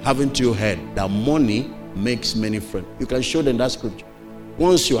example, haven't you heard that money makes many friends? You can show them that scripture.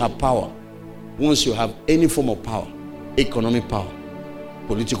 Once you have power, once you have any form of power, economic power,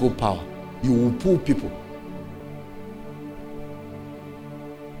 political power, you will pull people.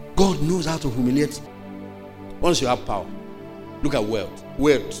 God knows how to humiliate. Once you have power, look at wealth.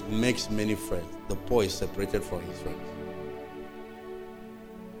 Wealth makes many friends. The poor is separated from his friends.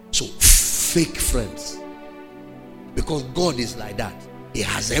 So fake friends. Because God is like that. He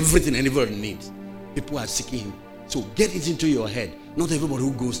has everything anybody needs. People are seeking Him. So get it into your head. Not everybody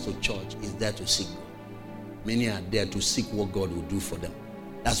who goes to church is there to seek God. Many are there to seek what God will do for them.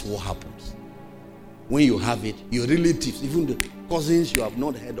 That's what happens. When you have it, your relatives, even the cousins you have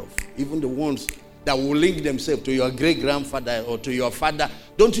not heard of, even the ones that will link themselves to your great-grandfather or to your father.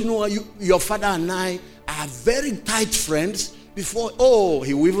 Don't you know your father and I are very tight friends before,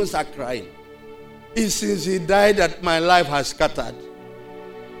 he will even start crying. Since he died that my life has scattered.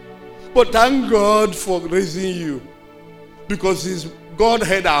 But thank God for raising you. Because God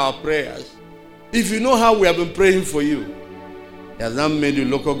heard our prayers. If you know how we have been praying for you, He has now made you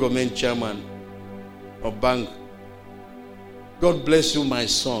local government chairman or bank. God bless you, my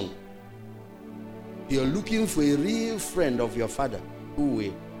son. You're looking for a real friend of your father. Who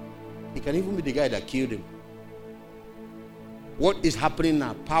will? He can even be the guy that killed him. What is happening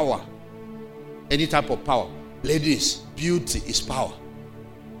now? Power. Any type of power. Ladies, beauty is power.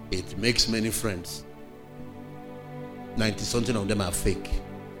 It makes many friends. 90-something of them are fake.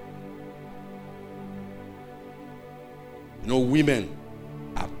 Women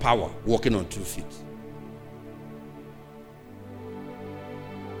are power, walking on 2 feet.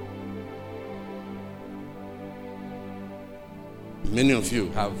 Many of you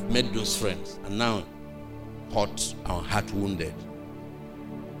have met those friends and now hurt and heart wounded.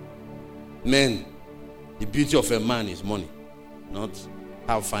 Men, the beauty of a man is money, not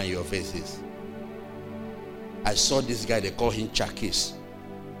how fine your face is. I saw this guy, they call him Chakis.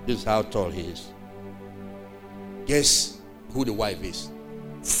 This is how tall he is. Guess who the wife is?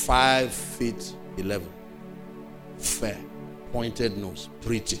 5'11". Fair, pointed nose,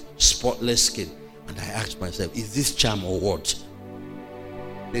 pretty, spotless skin. And I asked myself, is this charm or what?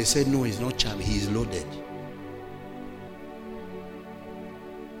 They said, no, he's not charmed, he is loaded.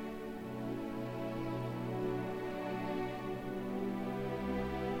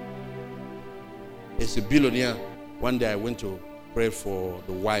 It's a billionaire. One day I went to pray for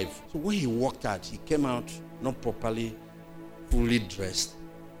the wife. So when he walked out, he came out not properly, fully dressed.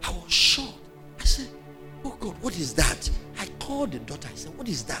 I was shocked. I said, oh God, what is that? I called the daughter. I said, what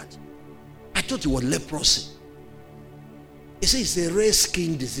is that? I thought it was leprosy. He said it's a rare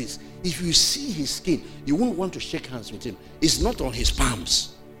skin disease. If you see his skin, you won't want to shake hands with him. It's not on his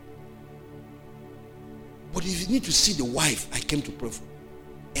palms. But if you need to see the wife I came to pray for,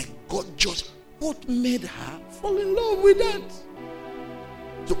 and God just, what made her fall in love with that?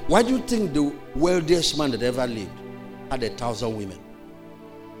 So why do you think the wealthiest man that ever lived had 1,000 women?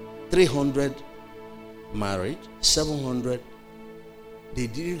 300 married, 700, they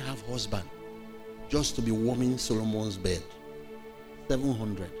didn't have husband, just to be warming Solomon's bed.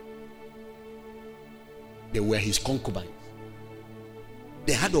 700. They were his concubines.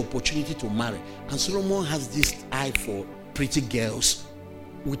 They had the opportunity to marry. And Solomon has this eye for pretty girls.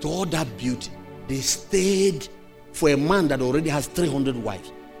 With all that beauty, they stayed for a man that already has 300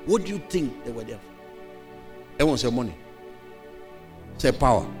 wives. What do you think they were there for? Everyone say money. Say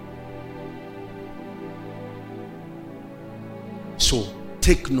power. So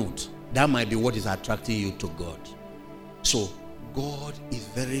take note. That might be what is attracting you to God. So God is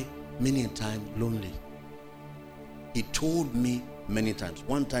very many times lonely. He told me many times.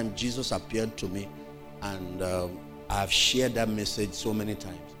 One time Jesus appeared to me, and I've shared that message so many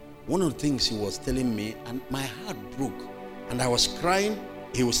times. One of the things he was telling me, and my heart broke, and I was crying.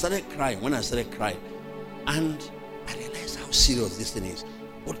 He started crying when I started crying, and I realized how serious this thing is.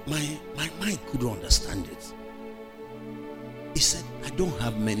 But my mind couldn't understand it. He said, I don't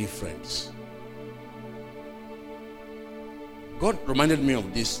have many friends. God reminded me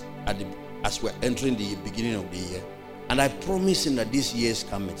of this as we're entering the beginning of the year. And I promised him that this year is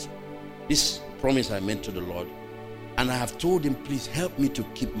coming. This promise I made to the Lord. And I have told him, please help me to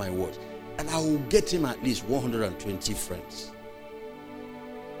keep my word. And I will get him at least 120 friends.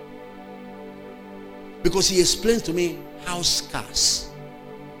 Because he explains to me how scarce.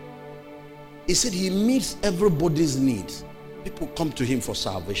 He said he meets everybody's needs. People come to him for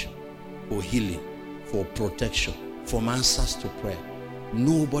salvation, for healing, for protection, for answers to prayer.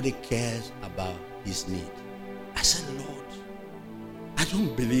 Nobody cares about his need. I said, Lord, I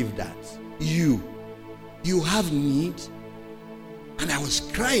don't believe that. You have need. And I was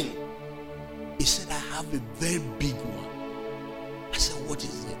crying. He said, I have a very big one. I said, what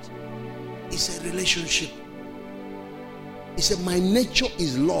is it? He said, relationship. He said, my nature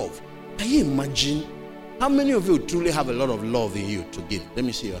is love. Can you imagine? How many of you truly have a lot of love in you to give? Let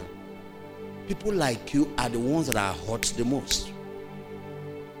me see you. People like you are the ones that are hurt the most.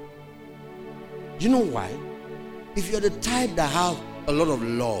 You know why? If you're the type that have a lot of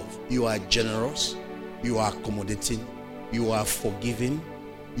love, you are generous, you are accommodating, you are forgiving,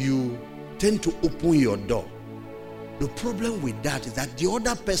 you tend to open your door. The problem with that is that the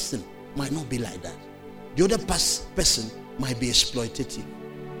other person might not be like that. The other person might be exploitative.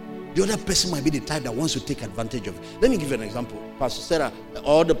 The other person might be the type that wants to take advantage of it. Let me give you an example. Pastor Sarah,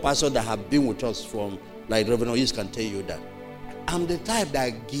 all the pastors that have been with us from, like Reverend Oyes can tell you that. I'm the type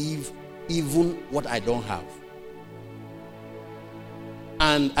that give even what I don't have.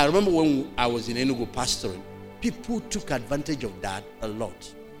 And I remember when I was in Enugu pastoring, people took advantage of that a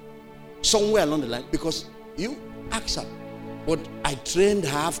lot. Somewhere along the line, because you ask her. But I trained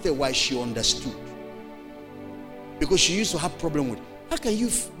her after a while, she understood. Because she used to have problem with, how can you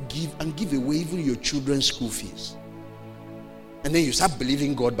give away even your children's school fees? And then you start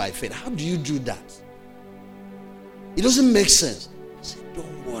believing God by faith. How do you do that? It doesn't make sense. I said,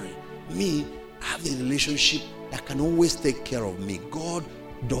 don't worry. Me, I have a relationship that can always take care of me. God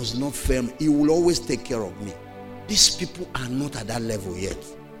does not fail me. He will always take care of me. These people are not at that level yet.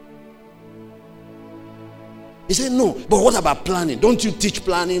 He said, no, but what about planning? Don't you teach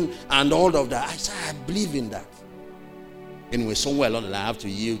planning and all of that? I said, I believe in that. Anyway, somewhere along the line, I have to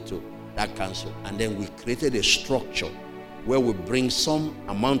yield to that council. And then we created a structure where we bring some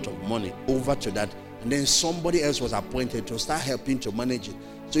amount of money over to that. And then somebody else was appointed to start helping to manage it.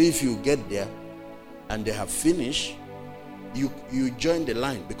 So if you get there and they have finished, you join the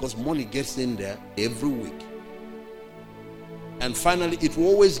line because money gets in there every week. And finally, it will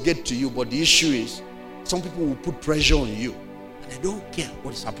always get to you. But the issue is, some people will put pressure on you. And they don't care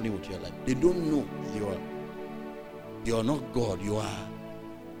what is happening with your life. They don't know you are not God. You are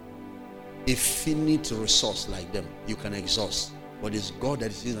a finite resource like them. You can exhaust. But it's God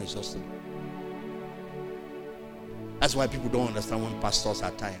that is inexhaustible. That's why people don't understand when pastors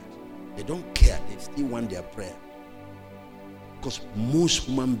are tired. They don't care. They still want their prayer. Because most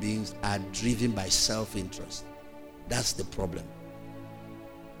human beings are driven by self-interest. That's the problem.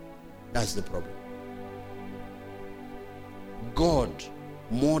 That's the problem. God,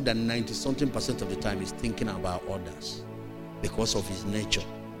 more than 90-something% of the time, is thinking about others because of his nature,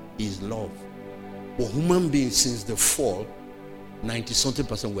 his love. But human beings, since the fall,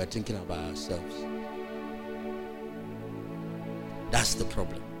 90-something% we are thinking about ourselves. That's the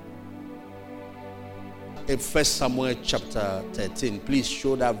problem. In 1 Samuel chapter 13, please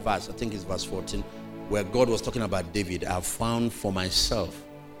show that verse. I think it's verse 14, where God was talking about David. I have found for myself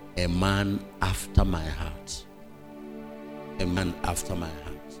a man after my heart. A man after my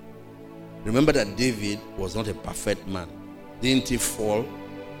heart. Remember that David was not a perfect man. Didn't he fall?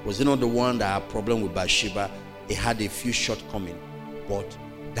 Was he not the one that had a problem with Bathsheba? He had a few shortcomings, but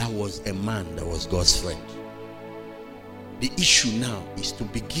that was a man that was God's friend. The issue now is to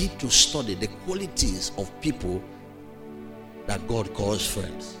begin to study the qualities of people that God calls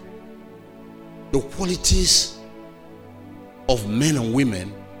friends. The qualities of men and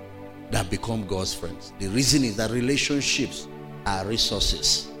women that become God's friends. The reason is that relationships are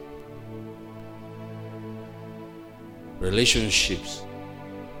resources. Relationships,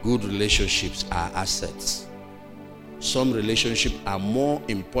 good relationships are assets. Some relationships are more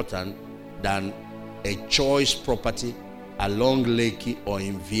important than a choice property along Lekki or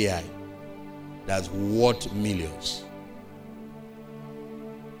in VI that's worth millions.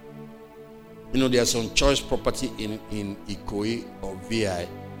 You know, there's some choice property in Ikoyi or VI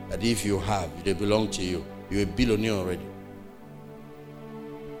that if you have, they belong to you. You're a billionaire already.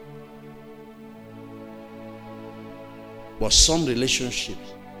 But some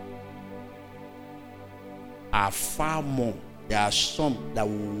relationships are far more. There are some that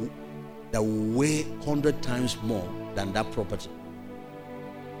will weigh 100 times more than that property.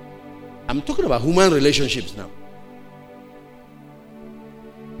 I'm talking about human relationships now.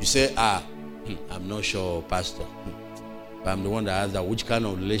 You say, I'm not sure, Pastor. But I'm the one that asks that which kind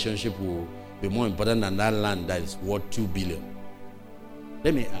of relationship will be more important than that land that is worth 2 billion.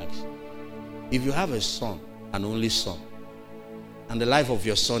 Let me ask, if you have a son, an only son, and the life of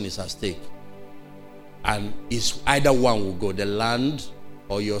your son is at stake, and it's either one will go, the land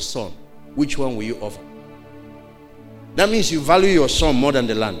or your son, which one will you offer? That means you value your son more than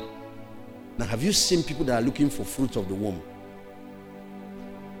the land. Now, have you seen people that are looking for fruit of the womb?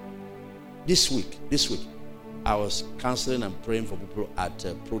 This week, I was counseling and praying for people at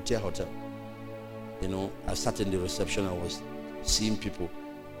Protea Hotel. You know, I sat in the reception. I was seeing people.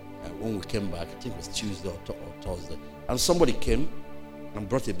 When we came back, I think it was Tuesday or Thursday, and somebody came and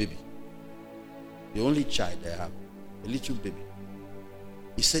brought a baby. The only child they have, a little baby.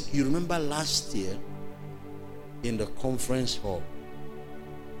 He said, you remember last year in the conference hall,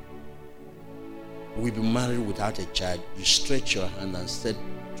 we've been married without a child. You stretch your hand and said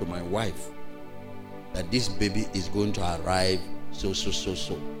to my wife that this baby is going to arrive so.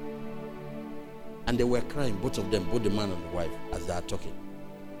 And they were crying, both of them, both the man and the wife, as they are talking.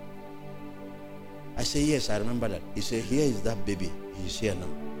 I say, yes, I remember that. He said, here is that baby. He's here now.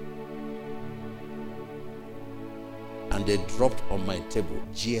 And they dropped on my table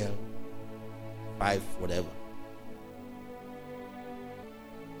GL 5 whatever.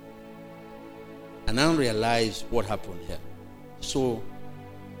 And I realized what happened here. So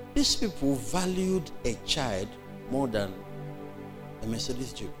these people valued a child more than a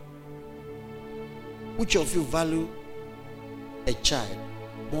Mercedes Jeep. Which of you value a child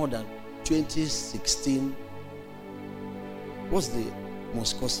more than 2016? What's the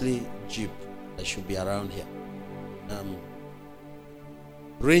most costly Jeep that should be around here?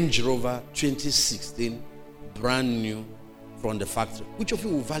 Range Rover 2016, brand new from the factory. Which of you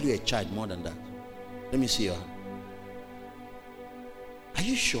will value a child more than that? Let me see your hand. Are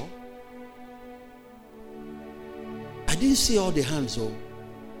you sure? I didn't see all the hands, so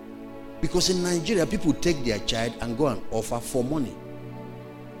because in Nigeria people take their child and go and offer for money.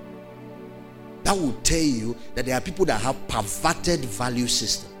 That will tell you that there are people that have perverted value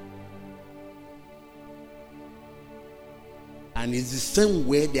system. And it's the same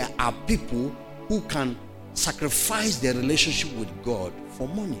way there are people who can sacrifice their relationship with God for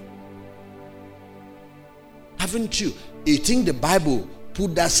money. Haven't you? You think the Bible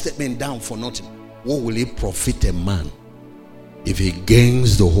put that statement down for nothing? What will it profit a man if he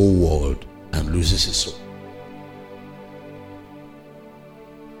gains the whole world and loses his soul?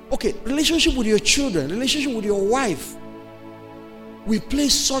 Okay, relationship with your children, relationship with your wife. We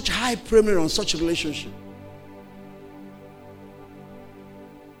place such high premium on such a relationship.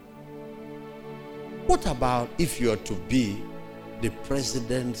 What about if you are to be the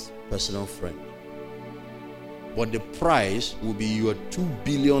president's personal friend. But the price will be your 2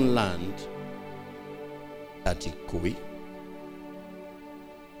 billion land at Ikoyi.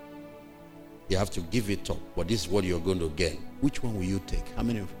 You have to give it up, but this is what you're going to get. Which one will you take? How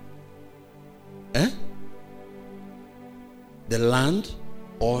many of you? The land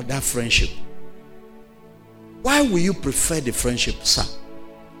or that friendship? Why will you prefer the friendship, sir?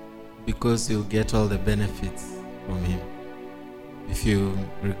 Because you'll get all the benefits from him. If you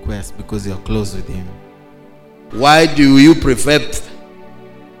request, because you're close with him. Why do you prefer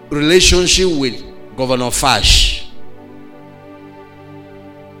relationship with Governor Fash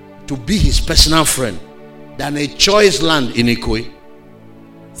to be his personal friend than a choice land in Ikoyi?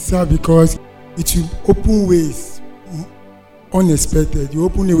 Sir, because it will open ways unexpected. You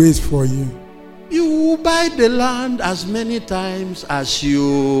open the ways for you. You will buy the land as many times as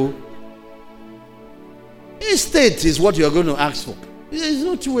you. Estate is what you are going to ask for. There's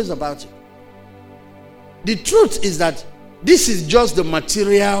no two ways about it. The truth is that this is just the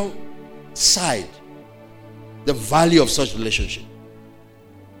material side, the value of such relationship.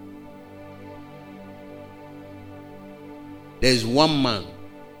 There is one man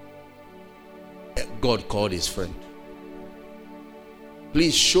that God called his friend.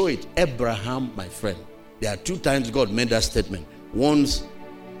 Please show it. Abraham, my friend. There are 2 times God made that statement. Once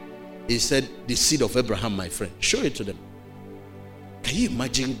he said, the seed of Abraham, my friend. Show it to them. Can you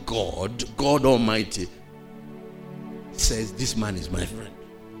imagine God Almighty says, this man is my friend?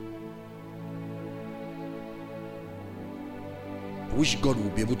 I wish God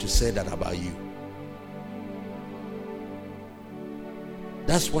would be able to say that about you.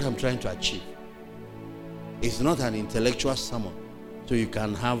 That's what I'm trying to achieve. It's not an intellectual sermon, so you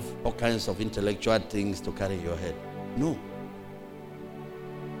can have all kinds of intellectual things to carry in your head. No.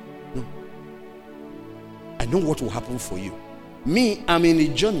 I know what will happen for you. Me, I'm in a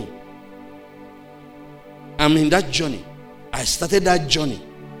journey. I'm in that journey. I started that journey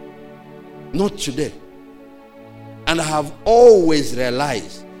not today. And I have always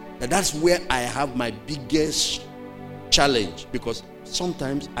realized that that's where I have my biggest challenge, because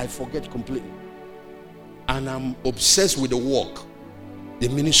sometimes I forget completely. And I'm obsessed with the work, the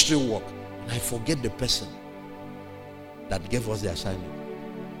ministry work, and I forget the person that gave us the assignment.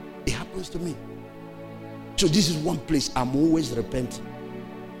 It happens to me. So this is one place I'm always repenting.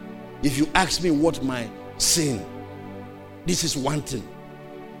 If you ask me what my sin, this is one thing.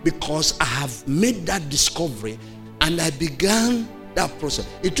 Because I have made that discovery and I began that process.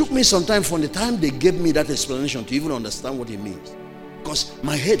 It took me some time from the time they gave me that explanation to even understand what it means. Because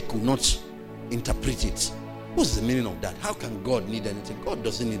my head could not interpret it. What's the meaning of that? How can God need anything? God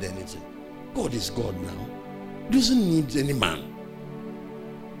doesn't need anything. God is God now. He doesn't need any man.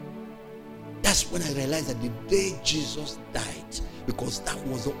 That's when I realized that the day Jesus died, because that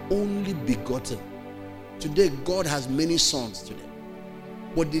was the only begotten. Today, God has many sons today.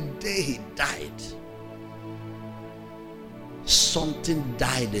 But the day he died, something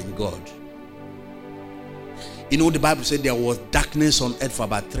died in God. You know, the Bible said there was darkness on earth for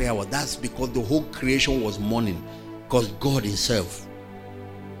about 3 hours. That's because the whole creation was mourning, because God himself.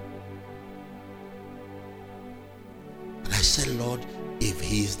 And I said, Lord, if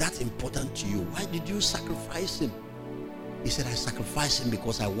he is that important to you, why did you sacrifice him? He said, I sacrificed him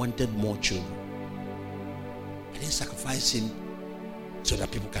because I wanted more children. I didn't sacrifice him so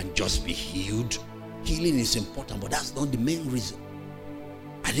that people can just be healed. Healing is important, but that's not the main reason.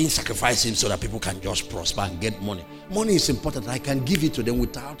 I didn't sacrifice him so that people can just prosper and get money. Money is important. I can give it to them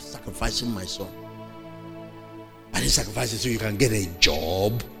without sacrificing my son. I didn't sacrifice it so you can get a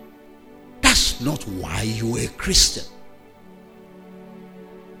job. That's not why you are a Christian.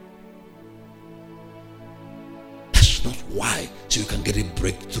 That's not why, so you can get a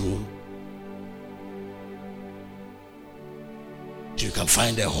breakthrough. So you can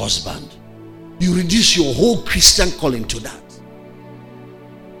find a husband. You reduce your whole Christian calling to that.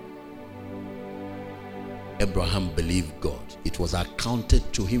 Abraham believed God. It was accounted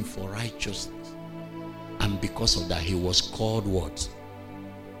to him for righteousness. And because of that, he was called what?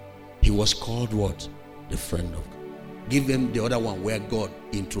 He was called what? The friend of God. Give him the other one where God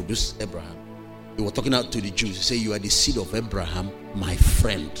introduced Abraham. He was talking out to the Jews. He said, you are the seed of Abraham, my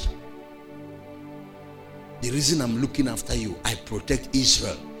friend. The reason I'm looking after you, I protect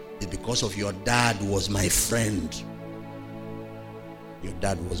Israel, is because of your dad was my friend. Your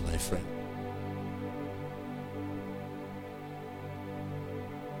dad was my friend.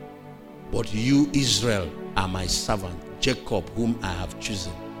 But you, Israel, are my servant, Jacob, whom I have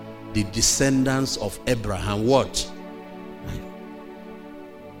chosen, the descendants of Abraham. What?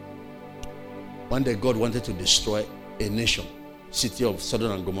 One day God wanted to destroy a nation, city of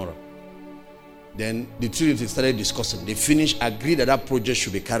Sodom and Gomorrah. Then the Trinity started discussing. They finished, agreed that that project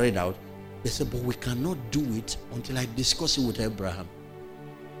should be carried out. They said, but we cannot do it until I discuss it with Abraham.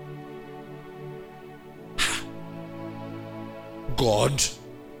 God,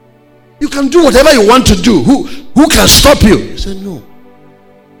 you can do whatever you want to do. Who can stop you? He said, no.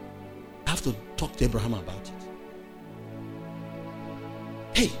 I have to talk to Abraham about it.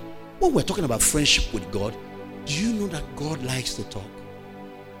 Hey, when we're talking about friendship with God, do you know that God likes to talk?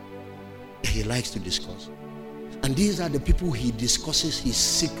 He likes to discuss. And these are the people he discusses his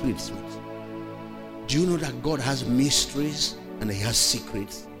secrets with. Do you know that God has mysteries and he has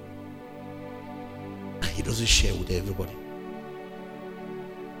secrets? And he doesn't share with everybody.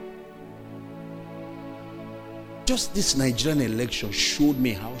 Just this Nigerian election showed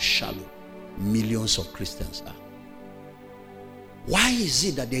me how shallow millions of Christians are. Why is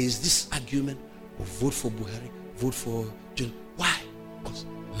it that there is this argument of vote for Buhari, vote for John? Why? Because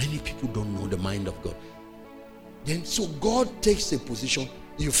many people don't know the mind of God. Then so God takes a position,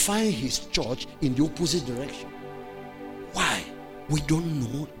 you find his church in the opposite direction. Why? We don't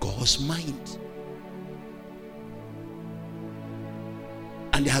know God's mind.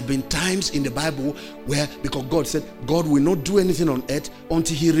 And there have been times in the Bible where, because God said, God will not do anything on earth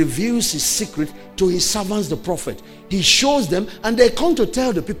until he reveals his secret to his servants, the prophet. He shows them and they come to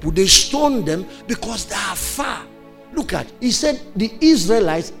tell the people. They stone them because they are far. Look at, he said, the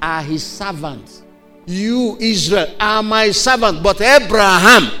Israelites are his servants. You, Israel, are my servant, but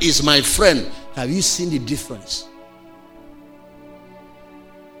Abraham is my friend. Have you seen the difference?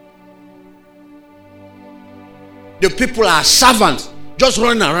 The people are servants, just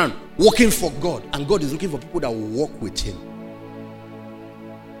running around, working for God. And God is looking for people that will walk with him.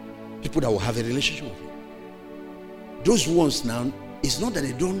 People that will have a relationship with him. Those ones now, it's not that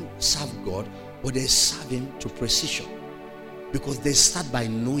they don't serve God, but they serve him to precision. Because they start by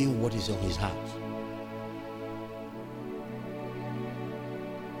knowing what is on his heart.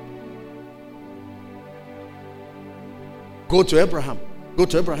 Go to Abraham. Go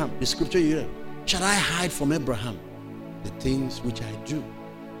to Abraham. The scripture you read. Shall I hide from Abraham the things which I do?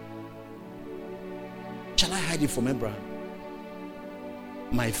 Shall I hide it from Abraham?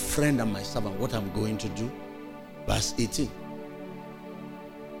 My friend and my servant, what I'm going to do? Verse 18.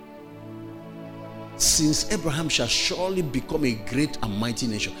 Since Abraham shall surely become a great and mighty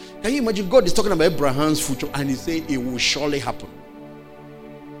nation. Can you imagine God is talking about Abraham's future and he said it will surely happen.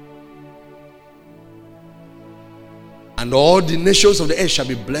 And all the nations of the earth shall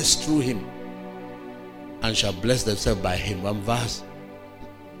be blessed through him and shall bless themselves by him. One verse.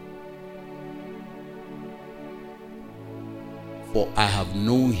 For I have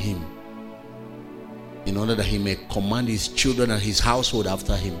known him in order that he may command his children and his household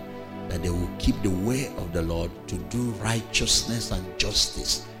after him, that they will keep the way of the Lord to do righteousness and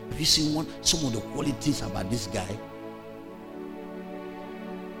justice. Have you seen some of the qualities about this guy?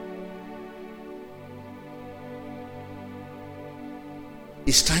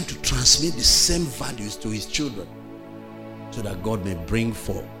 It's time to transmit the same values to his children so that God may bring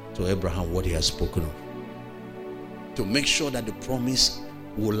forth to Abraham what he has spoken of. To make sure that the promise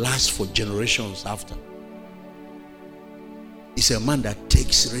will last for generations after. He's a man that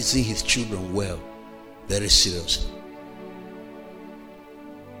takes raising his children well, very seriously.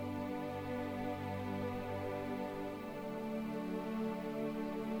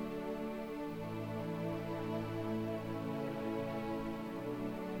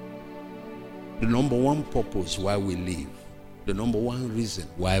 The number one purpose why we live, the number one reason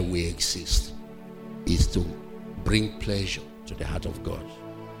why we exist is to bring pleasure to the heart of God.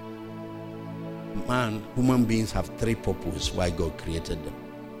 Human beings have three purposes why God created them.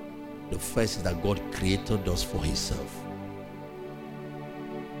 The first is that God created us for himself.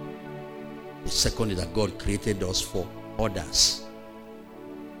 The second is that God created us for others.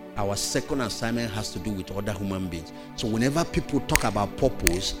 Our second assignment has to do with other human beings. So whenever people talk about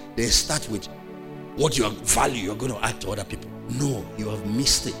purpose, they start with what your value you're going to add to other people. No, you have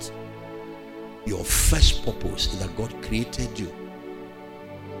missed it. Your first purpose is that God created you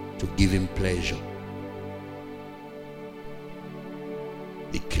to give him pleasure.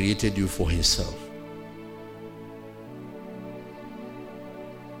 He created you for himself.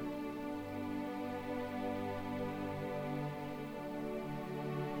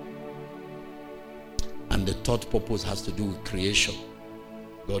 And the third purpose has to do with creation.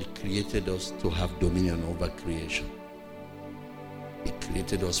 God created us to have dominion over creation. He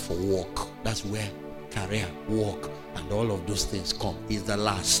created us for work. That's where career, work, and all of those things come. Is the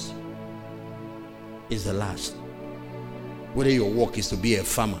last. Is the last. Whether your work is to be a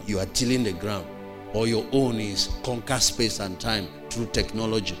farmer, you are tilling the ground, Or your own is conquer space and time through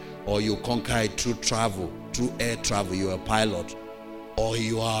technology. Or you conquer it through travel, through air travel. You're a pilot. Or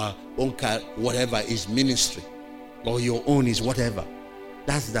you are whatever is ministry. Or your own is whatever.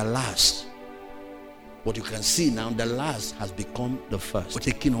 That's the last. What you can see now, the last has become the first. We're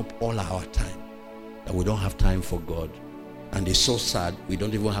taking up all our time. That we don't have time for God. And it's so sad, we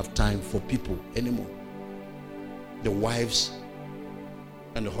don't even have time for people anymore. The wives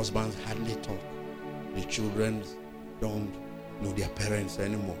and the husbands hardly talk. The children don't know their parents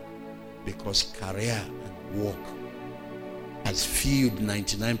anymore. Because career and work has filled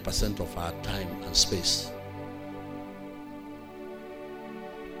 99% of our time and space.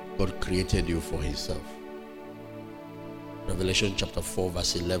 God created you for himself. Revelation chapter 4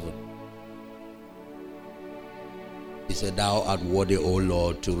 verse 11. He said, thou art worthy, O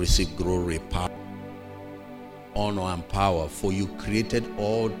Lord, to receive glory, power, honor, and power, for you created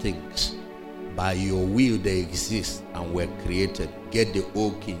all things. By your will they exist and were created. Get the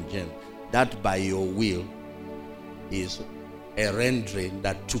old King James. That by your will is a rendering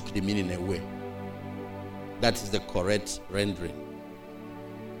that took the meaning away. That is the correct rendering.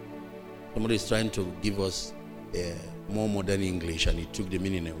 Somebody is trying to give us a more modern English and he took the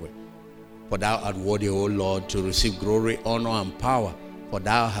meaning away. For thou art worthy, O Lord, to receive glory, honor, and power. For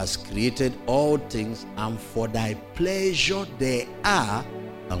thou hast created all things, and for thy pleasure they are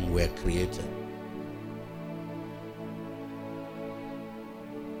and were created.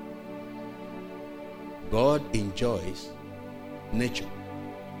 God enjoys nature.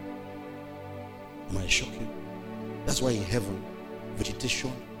 Am I shocking? That's why in heaven,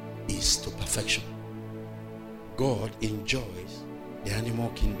 vegetation is to perfection. God enjoys the animal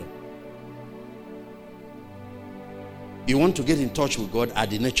kingdom. You want to get in touch with God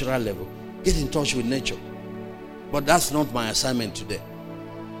at the natural level, get in touch with nature. But that's not my assignment today.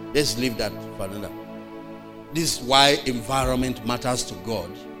 Let's leave that for another. This is why environment matters to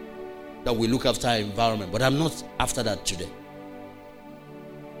God, that we look after our environment. But I'm not after that today.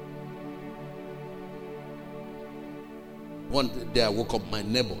 One day I woke up, my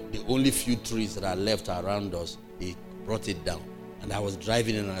neighbor, the only few trees that are left around us, he brought it down. And I was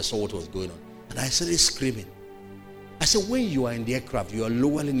driving in and I saw what was going on. And I started screaming. I said, when you are in the aircraft, you are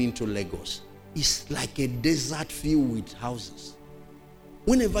lowering into Lagos. It's like a desert filled with houses.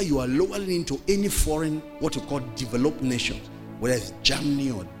 Whenever you are lowering into any foreign, what you call developed nations, whether it's Germany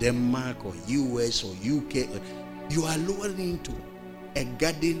or Denmark or US or UK, you are lowering into a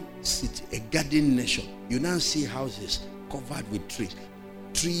garden city, a garden nation. You now see houses covered with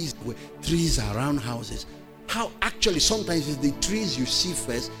trees around houses. How actually sometimes it's the trees you see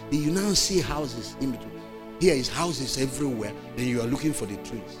first, then you now see houses in between. Here is houses everywhere, then you are looking for the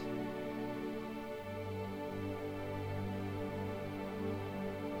trees.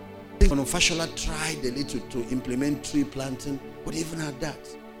 Fashola tried a little to implement tree planting, but even at that,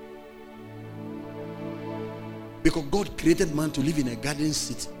 because God created man to live in a garden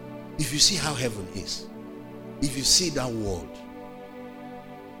city. If you see how heaven is, if you see that world,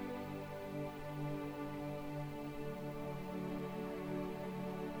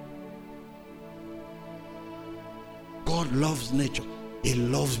 God loves nature. He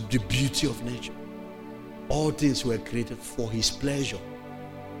loves the beauty of nature. All things were created for his pleasure.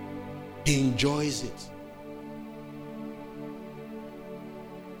 He enjoys it.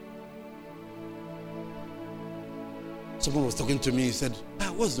 Someone was talking to me, he said,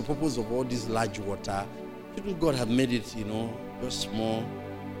 what's the purpose of all this large water? Shouldn't God have made it, just small?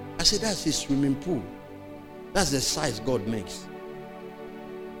 I said, that's his swimming pool. That's the size God makes.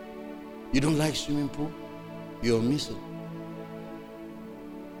 You don't like swimming pool? You're missing.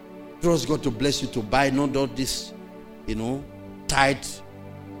 Trust God to bless you to buy not all this, tight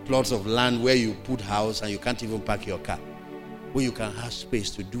plots of land where you put house and you can't even park your car. Where you can have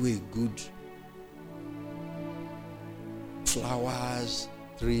space to do a good flowers,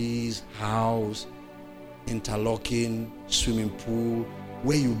 trees, house, interlocking, swimming pool,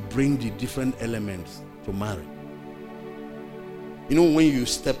 where you bring the different elements to marry. When you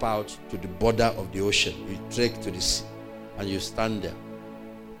step out to the border of the ocean, you trek to the sea and you stand there.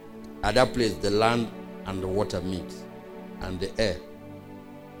 At that place, the land and the water meet, and the air,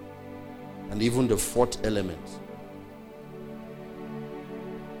 and even the fourth element.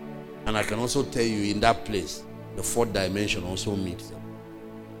 And I can also tell you, in that place, the fourth dimension also meets them.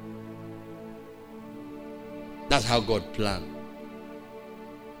 That's how God planned.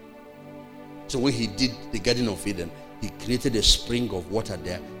 So when he did the Garden of Eden, he created a spring of water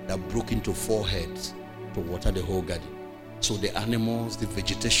there that broke into 4 heads to water the whole garden. So the animals, the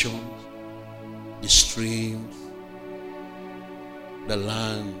vegetation, the streams, the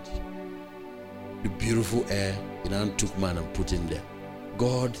land, the beautiful air, he now took man and put him there.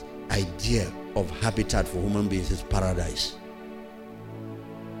 God's idea of habitat for human beings is paradise.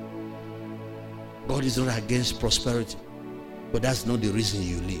 God is not against prosperity, but that's not the reason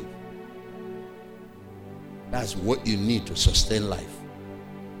you live. That's what you need to sustain life.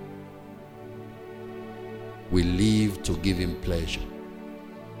 We live to give him pleasure.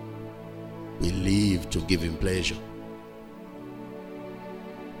 We live to give him pleasure.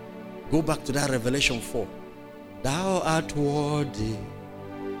 Go back to that Revelation 4. Thou art worthy.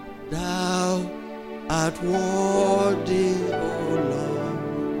 Thou art worthy, O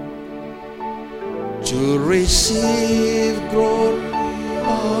Lord, to receive glory,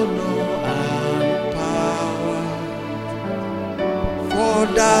 honor, and power. For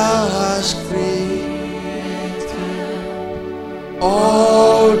thou hast created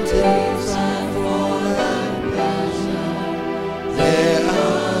all things, and for thy pleasure they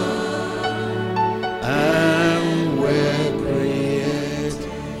are and were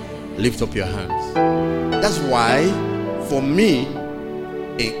created. Lift up your hands. That's why, for me,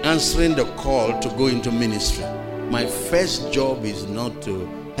 in answering the call to go into ministry, my first job is not to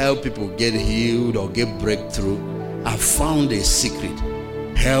help people get healed or get breakthrough. I found a secret.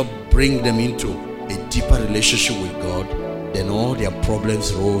 Help bring them into a deeper relationship with God. Then all their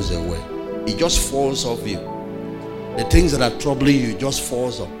problems rolls away. It just falls off you. The things that are troubling you just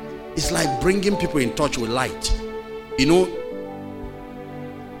falls off. It's like bringing people in touch with light. You know,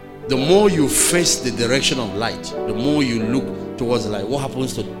 the more you face the direction of light, the more you look towards the light. What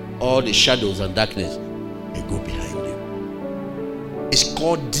happens to all the shadows and darkness? They go behind you. It's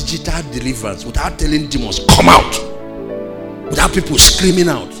called digital deliverance. Without telling demons, come out. Without people screaming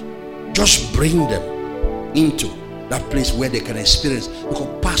out. Just bring them into that place where they can experience. Because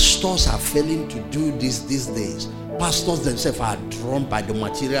pastors are failing to do this these days. Pastors themselves are drawn by the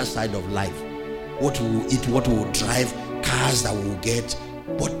material side of life. What we will eat, what we will drive, cars that we will get.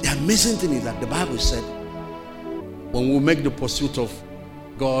 But the amazing thing is that the Bible said, when we make the pursuit of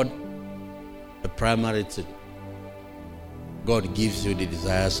God a primary thing, God gives you the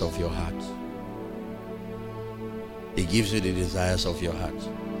desires of your heart. He gives you the desires of your heart.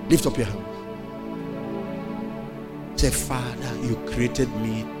 Lift up your hands. Say, Father, you created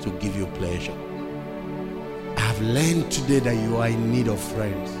me to give you pleasure. I have learned today that you are in need of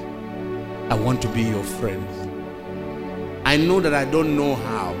friends. I want to be your friend. I know that I don't know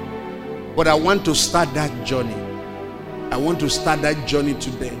how, but I want to start that journey. I want to start that journey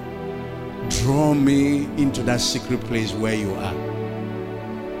today. Draw me into that secret place where you are.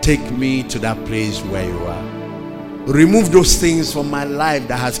 Take me to that place where you are. Remove those things from my life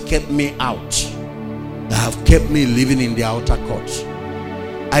that has kept me out, that have kept me living in the outer court.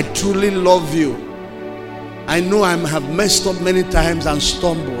 I truly love you. I know I have messed up many times and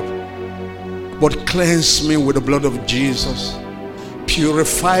stumbled, but cleanse me with the blood of Jesus.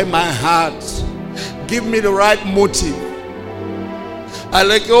 Purify my heart. Give me the right motive. I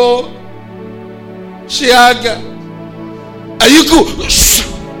let go. Shiaga. Ayuku.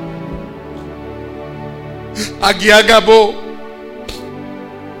 Agiagabo.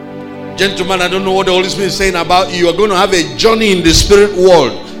 Gentlemen, I don't know what the Holy Spirit is saying about you. You are going to have a journey in the spirit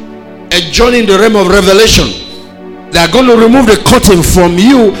world. A journey in the realm of revelation. They are going to remove the curtain from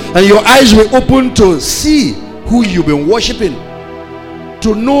you, and your eyes will open to see who you've been worshiping,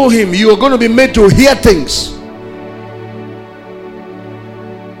 to know him. You are going to be made to hear things.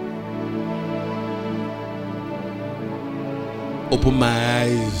 Open my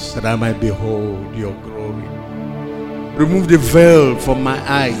eyes that I might behold your glory. Remove the veil from my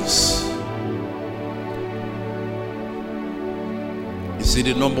eyes. You see,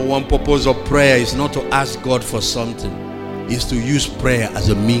 the number one purpose of prayer is not to ask God for something. It's to use prayer as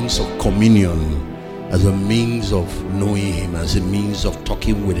a means of communion, as a means of knowing him, as a means of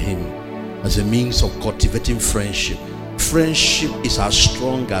talking with him, as a means of cultivating friendship. Friendship is as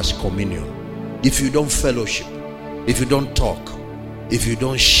strong as communion. If you don't fellowship, if you don't talk, if you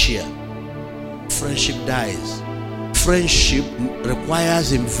don't share, friendship dies. Friendship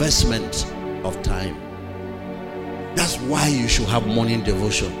requires investment of time. That's why you should have morning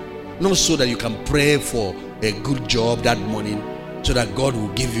devotion. Not so that you can pray for a good job that morning, so that God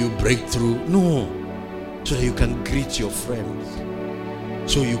will give you breakthrough. No. So that you can greet your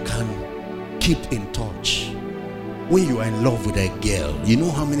friends. So you can keep in touch. When you are in love with a girl, you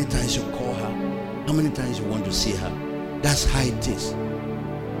know how many times you call her, how many times you want to see her. That's how it is.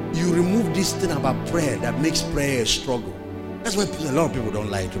 You remove this thing about prayer that makes prayer a struggle. That's why a lot of people don't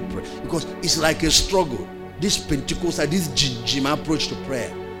like to pray, because it's like a struggle. This Pentecostal, this Jim approach to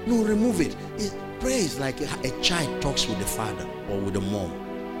prayer. No, remove it. Prayer is like a child talks with the father or with the mom.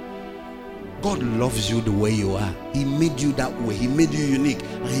 God loves you the way you are. He made you that way. He made you unique,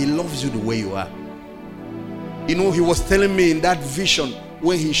 and He loves you the way you are. You know, He was telling me in that vision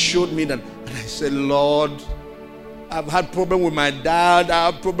when He showed me that, and I said, Lord, I've had problem with my dad. I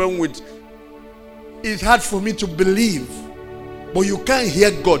have problem with. It's hard for me to believe, but you can't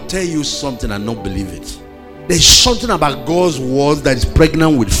hear God tell you something and not believe it. There's something about God's words that is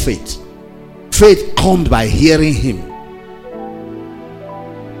pregnant with faith. Faith comes by hearing Him.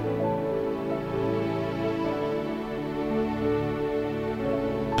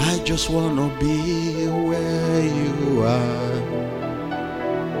 I just want to be where you are,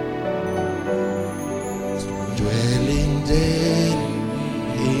 dwelling daily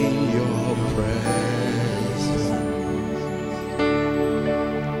in your presence.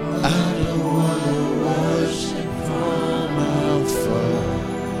 I don't want to worship from afar.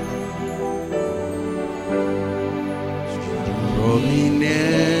 Draw me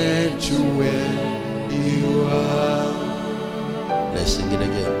near to where you are. Let's sing it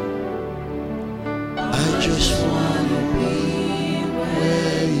again. I just want to be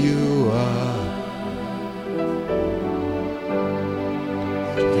where you are,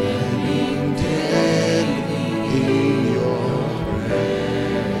 dwelling daily in your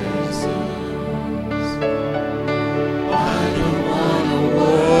presence. I don't want to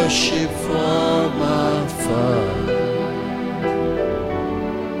worship from afar.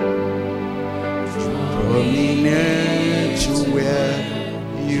 Draw me near to where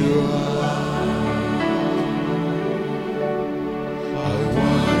you are.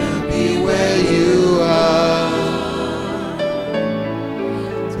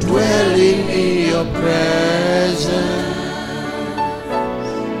 Presence,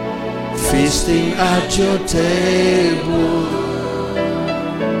 feasting at your table,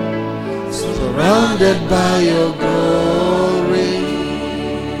 surrounded by your glory.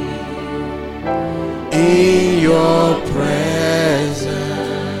 In your presence,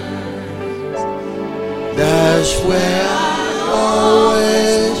 that's where I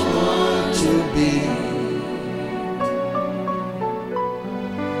always want to be.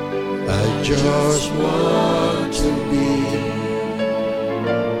 I just want to be.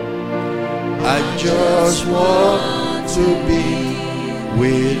 I just want to be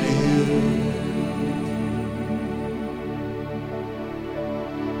with you.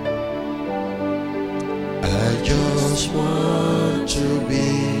 I just want to be.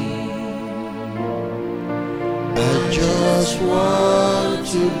 I just want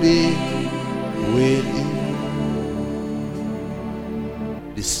to be with you.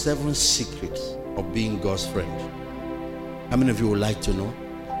 The 7 secrets of being God's friend. How many of you would like to know?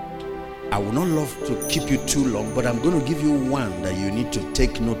 I would not love to keep you too long, but I'm going to give you one that you need to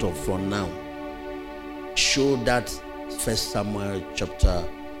take note of for now. Show that 1 Samuel chapter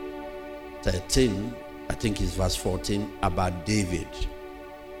 13, I think it's verse 14, about David.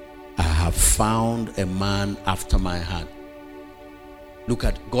 I have found a man after my heart. Look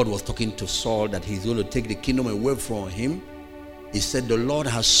at, God was talking to Saul that he's going to take the kingdom away from him. He said the Lord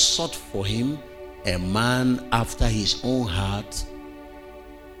has sought for him a man after his own heart,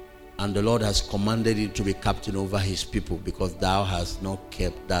 and the Lord has commanded him to be captain over his people, because thou hast not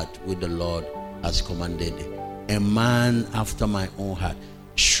kept that which the Lord has commanded thee. A man after my own heart.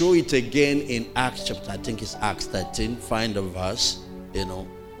 Show it again in Acts chapter, I think it's Acts 13. Find a verse,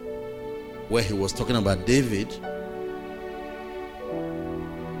 where he was talking about David.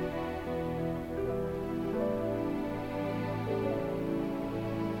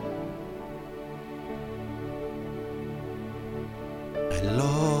 I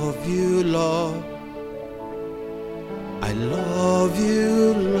love you, Lord. I love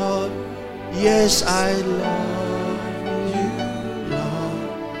you, Lord. Yes, I love you, Lord.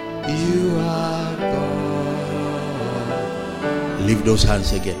 You are God. Lift those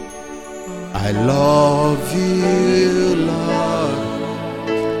hands again. I love you, Lord.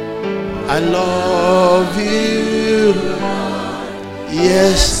 I love you, Lord.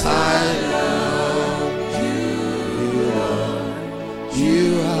 Yes, I love you, Lord.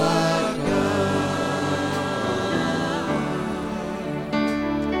 You are God.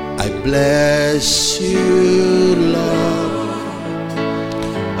 I bless you, Lord.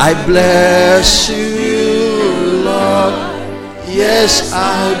 I bless you, Lord. Yes,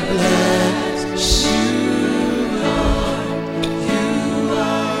 I bless you, Lord. You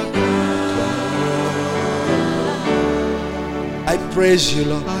are God. I praise you,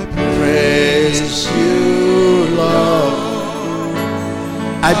 Lord. I praise you, Lord.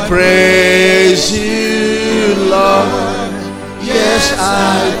 I praise you, Lord. Yes,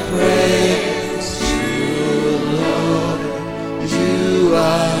 I praise you, Lord. You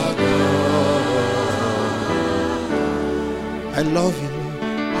are God. love you, Lord.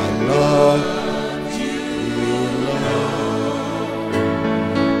 I love you, Lord.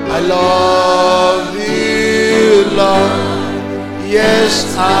 I love you, Lord.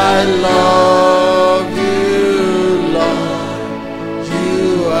 Yes, I love you, Lord.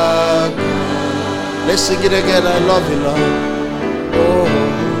 You are God. Let's sing it again. I love you, Lord. Oh,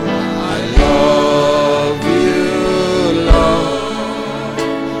 I love you, Lord.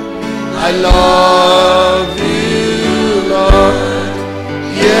 I love you, Lord.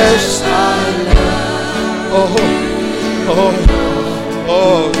 Yes, I love you.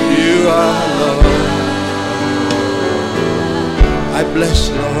 Oh, you are Lord. I bless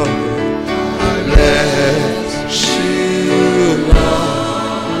you, Lord. I bless you,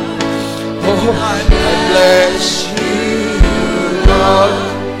 Lord. Oh, I bless you, Lord.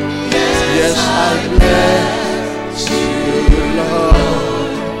 Yes, I bless you,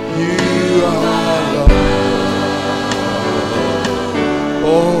 Lord. You are Lord.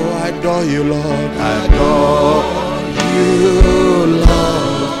 Oh, I adore you, Lord. I adore you,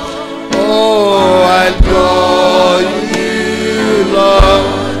 Lord. Oh, I adore you, Lord.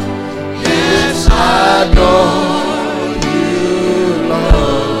 Yes, I adore you,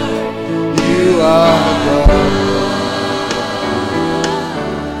 Lord. You are God.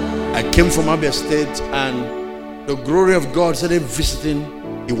 I came from Abia State, and the glory of God started visiting.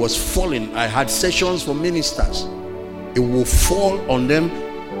 It was falling. I had sessions for ministers. It will fall on them.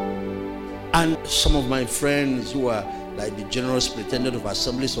 And some of my friends who are like the general superintendent of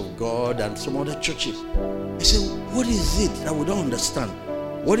Assemblies of God and some other churches, I said, what is it that we don't understand?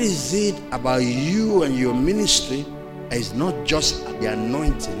 What is it about you and your ministry that is not just the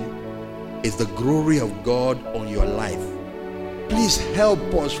anointing, it's the glory of God on your life? Please help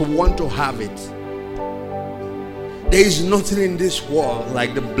us. We want to have it. There is nothing in this world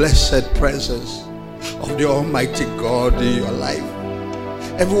like the blessed presence of the Almighty God in your life.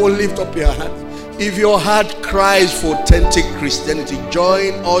 Everyone lift up your hands. If your heart cries for authentic Christianity,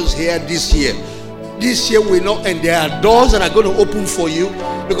 join us here this year. This year will not end. There are doors that are going to open for you,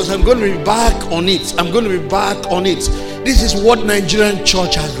 because I'm going to be back on it. I'm going to be back on it. This is what Nigerian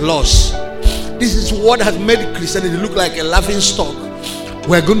church has lost. This is what has made Christianity look like a laughing stock.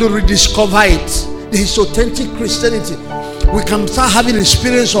 We're going to rediscover it. This is authentic Christianity. We can start having an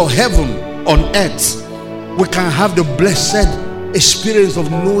experience of heaven on earth. We can have the blessed experience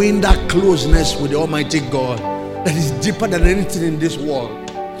of knowing that closeness with the Almighty God that is deeper than anything in this world.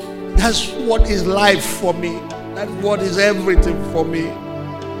 That's what is life for me. That's what is everything for me.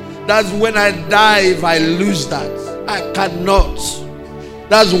 That's when I die, if I lose that, I cannot.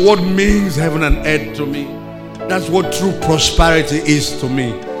 That's what means heaven and earth to me. That's what true prosperity is to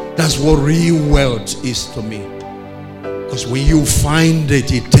me. That's what real wealth is to me. Because when you find it,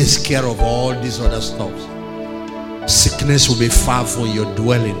 it takes care of all these other stuff. Sickness will be far from your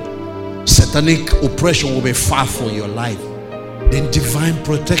dwelling. Satanic oppression will be far from your life. Then divine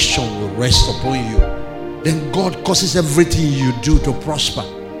protection will rest upon you. Then God causes everything you do to prosper.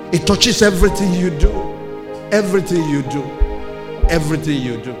 It touches everything you do. Everything you do. Everything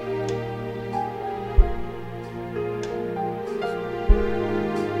you do.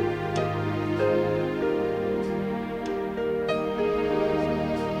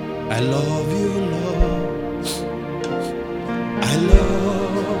 I love you, Lord. I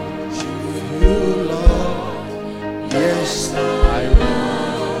love you, Lord. Yes, I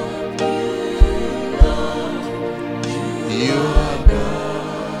love you, Lord. You are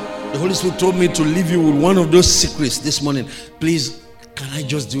God. The Holy Spirit told me to leave you with one of those secrets this morning. Please, can I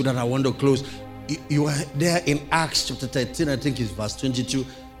just do that? I want to close. You are there in Acts chapter 13, I think it's verse 22.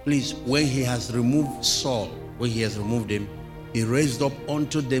 Please, when he has removed Saul, when he has removed him, he raised up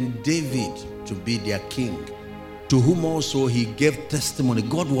unto them David to be their king, to whom also he gave testimony.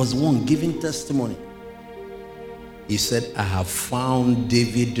 God was one giving testimony. He said, I have found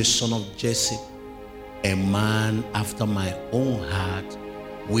David the son of Jesse, a man after my own heart,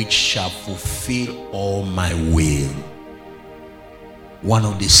 which shall fulfill all my will. One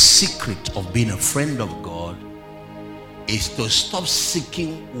of the secrets of being a friend of God is to stop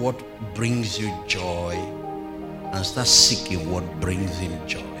seeking what brings you joy and start seeking what brings him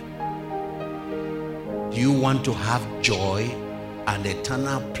joy. Do you want to have joy and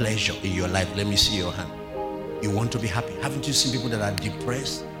eternal pleasure in your life? Let me see your hand. You want to be happy. Haven't you seen people that are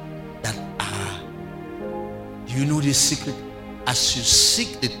depressed? Do you know this secret? As you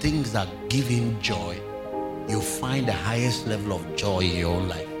seek the things that give him joy, you find the highest level of joy in your own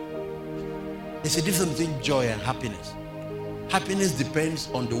life. There's a difference between joy and happiness. Happiness depends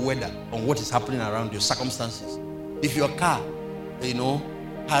on the weather, on what is happening around you, circumstances. If your car,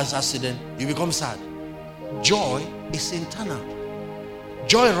 has accident, you become sad. Joy is internal.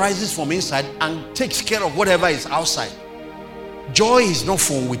 Joy rises from inside and takes care of whatever is outside. Joy is not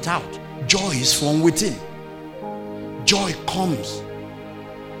from without. Joy is from within. Joy comes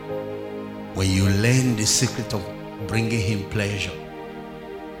when you learn the secret of bringing him pleasure.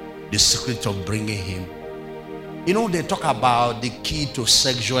 The secret of bringing him. You know, they talk about the key to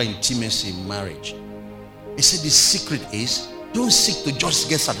sexual intimacy in marriage. They say the secret is, don't seek to just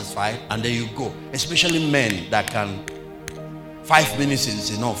get satisfied and then you go. Especially men that can, 5 minutes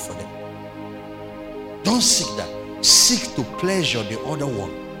is enough for them. Don't seek that. Seek to pleasure the other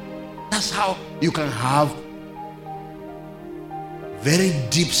one. That's how you can have very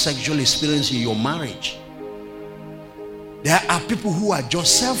deep sexual experience in your marriage. There are people who are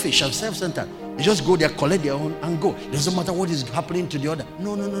just selfish and self-centered. They just go there, collect their own and go. It doesn't matter what is happening to the other.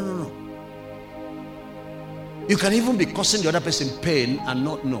 No. You can even be causing the other person pain and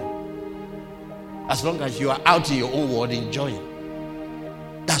not know. As long as you are out in your own world enjoying.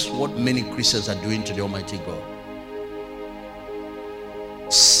 That's what many Christians are doing to the Almighty God.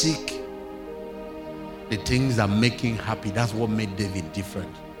 Seek the things that make him happy. That's what made David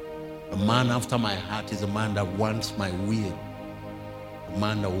different. A man after my heart is a man that wants my will. A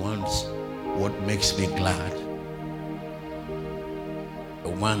man that wants what makes me glad. The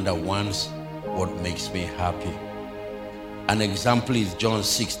one that wants what makes me happy. An example is John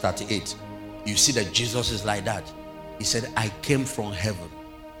 6:38. You see that Jesus is like that. He said, I came from heaven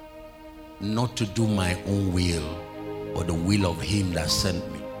not to do my own will, but the will of him that sent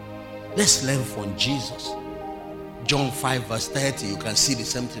me. Let's learn from Jesus. John 5:30, you can see the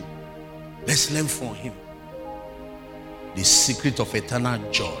same thing. Let's learn from him. The secret of eternal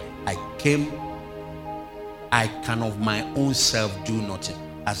joy. I can of my own self do nothing.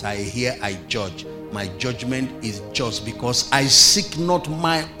 As I hear, I judge. My judgment is just because I seek not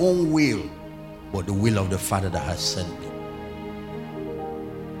my own will, but the will of the Father that has sent me.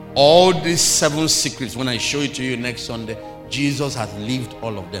 All these 7 secrets, when I show it to you next Sunday, Jesus has lived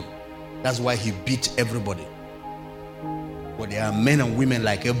all of them. That's why he beat everybody. But there are men and women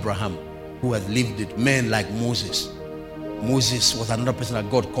like Abraham who has lived it. Men like Moses. Moses was another person that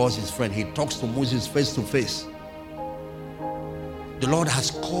God calls his friend. He talks to Moses face to face. The Lord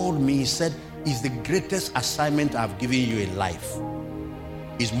has called me. He said, it's the greatest assignment I've given you in life.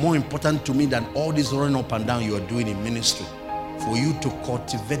 It's more important to me than all this running up and down you are doing in ministry. For you to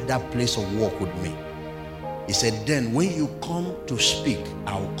cultivate that place of work with me. He said, then when you come to speak,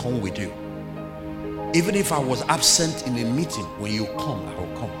 I will come with you. Even if I was absent in a meeting, when you come, I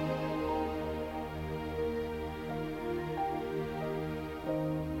will come.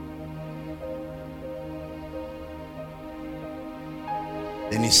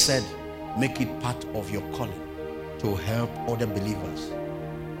 Then he said, make it part of your calling to help other believers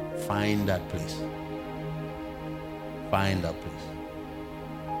find that place. Find that place.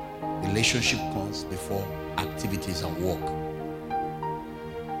 Relationship comes before activities and work.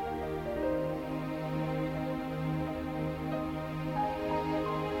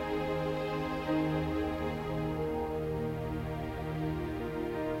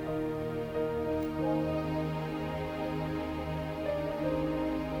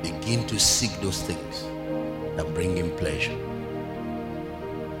 Begin to seek those things that bring him pleasure.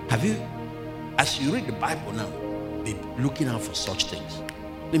 Have you, as you read the Bible now, be looking out for such things?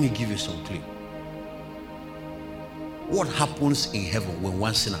 Let me give you some clue. What happens in heaven when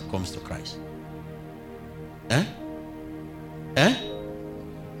one sinner comes to Christ? There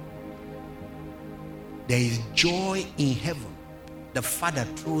is joy in heaven. The Father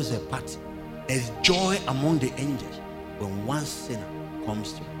throws a party. There is joy among the angels when one sinner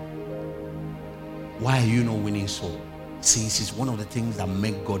comes to him. Why are you not winning soul? Since it's one of the things that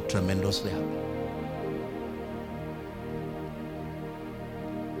make God tremendously happy.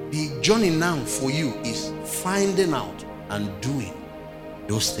 The journey now for you is finding out and doing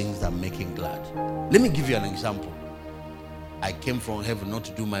those things that make him glad. Let me give you an example. I came from heaven not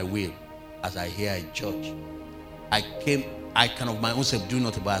to do my will. As I hear, I judge. I can of my own self do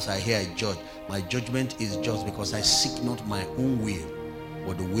not, but as I hear, I judge. My judgment is just because I seek not my own will,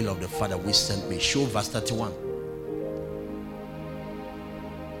 but the will of the Father which sent me. Show verse 31.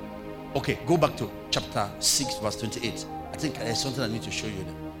 Okay, go back to chapter 6, verse 28. I think there's something I need to show you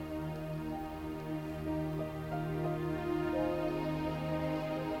there.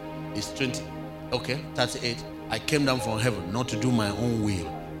 It's 20. Okay, 38. I came down from heaven not to do my own will,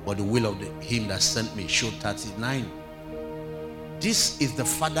 but the will of him that sent me. Show 39. This is the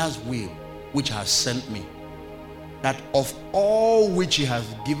Father's will which has sent me, that of all which he has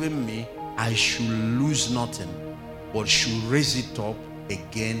given me, I should lose nothing, but should raise it up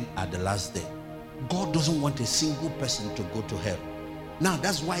again at the last day. God doesn't want a single person to go to hell. Now,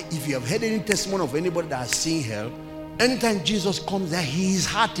 that's why if you have heard any testimony of anybody that has seen hell, anytime Jesus comes there, his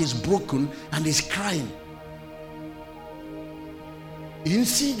heart is broken and he's crying. He didn't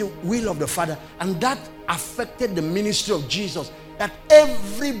see the will of the Father, and that affected the ministry of Jesus, that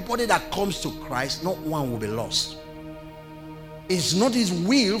everybody that comes to Christ, not one will be lost. It's not his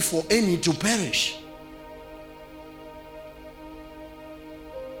will for any to perish.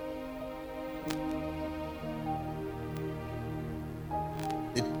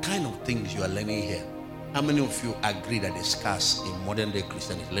 The kind of things you are learning here, how many of you agree that it's scarce in modern day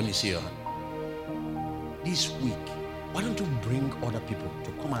Christianity? Let me see your hand. This week, why don't you bring other people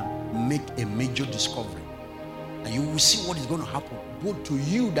to come and make a major discovery? And you will see what is going to happen, both to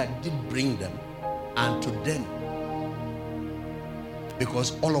you that did bring them and to them.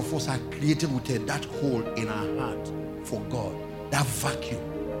 Because all of us are created with that hole in our heart for God, that vacuum.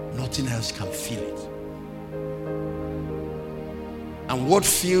 Nothing else can fill it. And what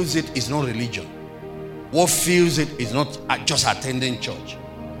fills it is not religion. What fills it is not just attending church.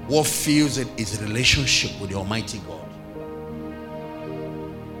 What fills it is a relationship with the Almighty God.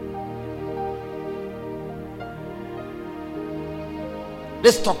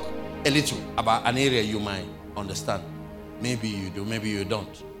 Let's talk a little about an area you might understand. Maybe you do, maybe you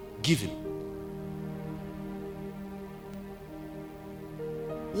don't. Giving.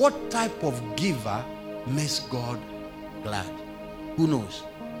 What type of giver makes God glad? Who knows?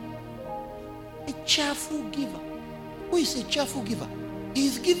 A cheerful giver. Who is a cheerful giver?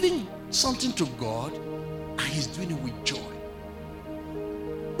 He's giving something to God and he's doing it with joy.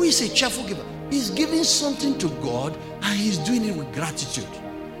 Who is a cheerful giver? He's giving something to God and he's doing it with gratitude.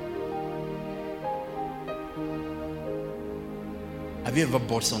 Have you ever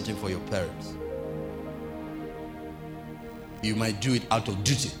bought something for your parents? You might do it out of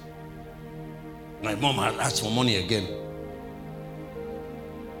duty. My mom has asked for money again.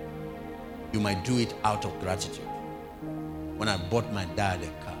 You might do it out of gratitude. When I bought my dad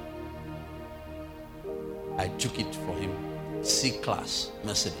a car, I took it for him, C-Class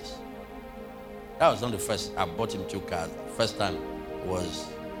Mercedes. That was not the first. I bought him 2 cars. The first time was,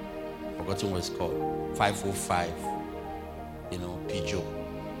 forgotten what it's called, 505, Peugeot.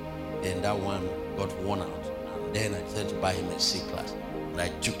 Then that one got worn out. And then I decided to buy him a C-Class. And I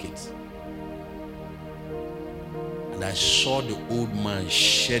took it. And I saw the old man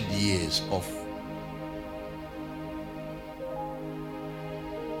shed years of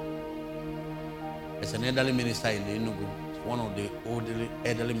as an elderly minister in Enugu, one of the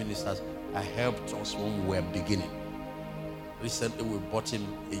elderly ministers that helped us when we were beginning. Recently we bought him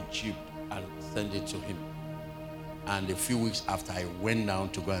a Jeep and sent it to him. And a few weeks after, I went down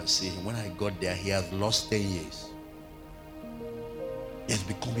to go and see him. When I got there, he has lost 10 years. He has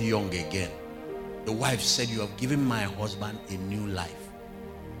become young again. The wife said, "You have given my husband a new life."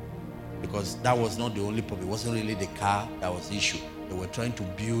 Because that was not the only problem. It wasn't really the car that was the issue. They were trying to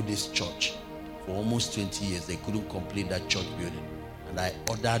build this church. For almost 20 years, they couldn't complete that church building. And I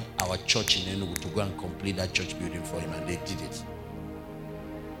ordered our church in Enugu to go and complete that church building for him, and they did it.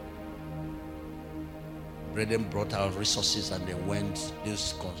 Brethren brought out resources and they went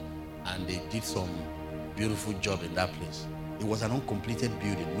and they did some beautiful job in that place. It was an uncompleted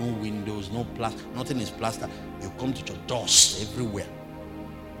building, no windows, no plaster, nothing is plaster. You come to your dust everywhere.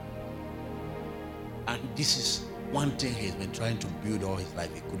 And this is one thing he's been trying to build all his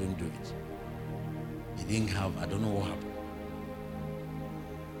life. He couldn't do it. He didn't have, I don't know what happened.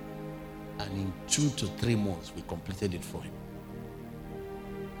 And in 2 to 3 months, we completed it for him.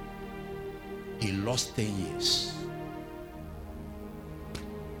 He lost 10 years.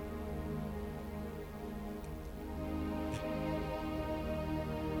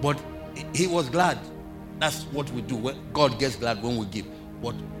 But he was glad. That's what we do. God gets glad when we give.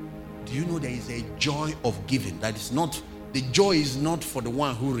 But do you know there is a joy of giving? That is not, the joy is not for the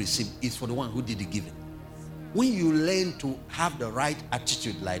one who received, it's for the one who did the giving. When you learn to have the right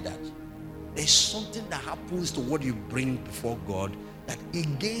attitude like that, there's something that happens to what you bring before God, that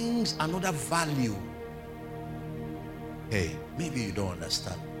it gains another value. Hey, maybe you don't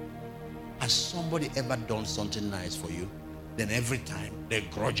understand. Has somebody ever done something nice for you? Then every time they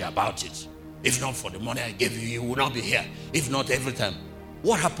grudge about it. If not for the money I gave you, you would not be here. If not every time.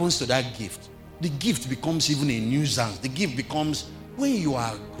 What happens to that gift? The gift becomes even a nuisance. The gift becomes, when you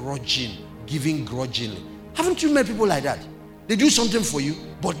are grudging, giving grudgingly. Haven't you met people like that? They do something for you,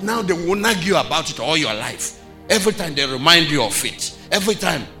 but now they will nag you about it all your life. Every time they remind you of it. Every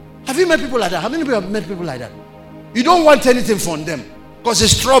time. Have you met people like that? How many people have met people like that? You don't want anything from them because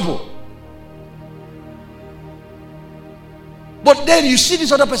it's trouble. But then you see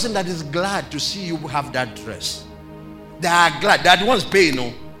this other person that is glad to see you have that dress. They are glad. They are the ones paying,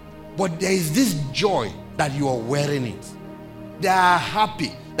 no. But there is this joy that you are wearing it. They are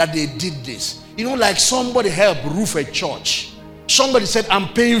happy that they did this. You know, like somebody helped roof a church. Somebody said,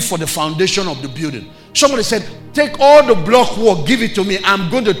 I'm paying for the foundation of the building. Somebody said, take all the block work, give it to me. I'm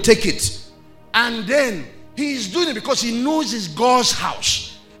going to take it. And then he is doing it because he knows it's God's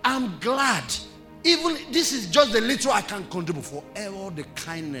house. I'm glad. Even this is just the little I can contribute for all the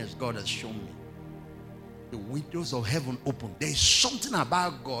kindness God has shown me. The windows of heaven open. There is something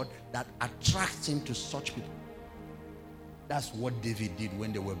about God that attracts him to such people. That's what David did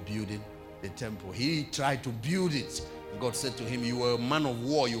when they were building the temple. He tried to build it. God said to him, you were a man of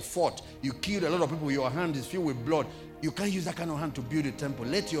war, you fought, you killed a lot of people, your hand is filled with blood. You can't use that kind of hand to build a temple.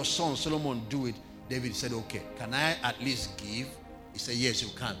 Let your son Solomon do it. David said, okay, can I at least give? He said, yes, you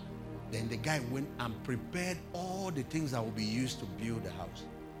can. Then the guy went and prepared all the things that will be used to build the house.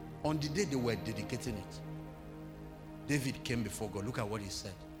 On the day they were dedicating it, David came before God. Look at what he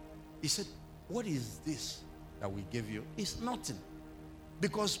said. He said, what is this that we gave you? It's nothing.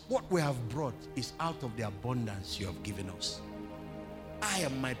 Because what we have brought is out of the abundance you have given us. I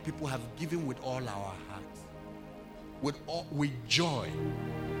and my people have given with all our hearts, with joy,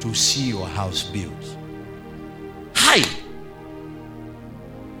 to see your house built. Hi!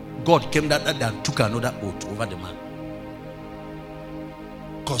 God came that day and took another oath over the man.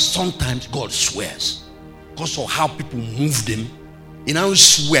 Because sometimes God swears. Because of how people moved him, he now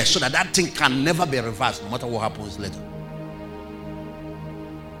swears so that that thing can never be reversed, no matter what happens later.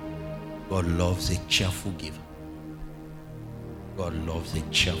 God loves a cheerful giver. God loves a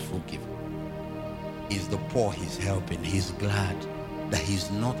cheerful giver. He's the poor he's helping. He's glad that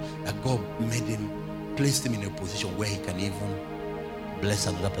that God made him, placed him in a position where he can even bless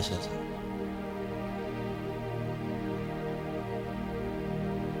another person's heart.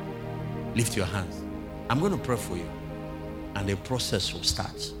 Lift your hands. I'm going to pray for you, and the process will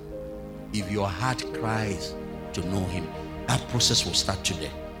start. If your heart cries to know him, that process will start today.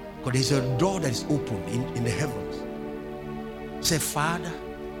 Because there's a door that is open in the heavens. Say, Father,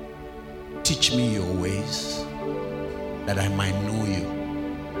 teach me your ways, that I might know you,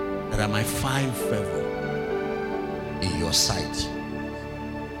 that I might find favor in your sight.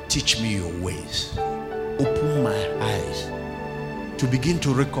 Teach me your ways. Open my eyes to begin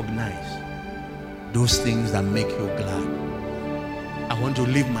to recognize those things that make you glad. I want to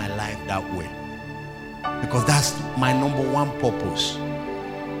live my life that way, because that's my number one purpose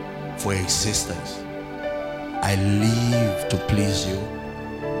for existence. I live to please you.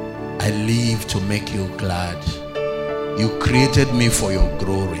 I live to make you glad. You created me for your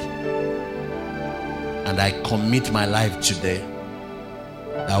glory, and I commit my life today.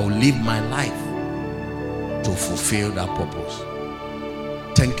 I will live my life to fulfill that purpose.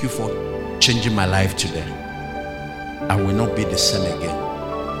 Thank you for changing my life today. I will not be the same again.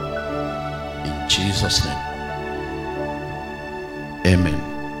 In Jesus' name. Amen.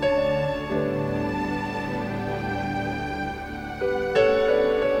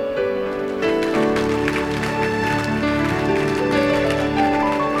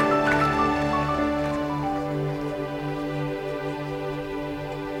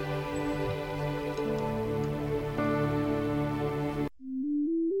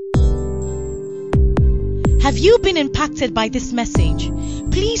 Have you been impacted by this message?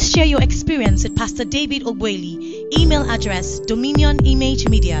 Please share your experience with Pastor David Ogbeli. Email address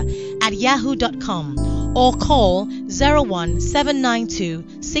dominionimagemedia@yahoo.com or call 01792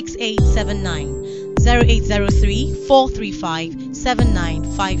 6879 0803 435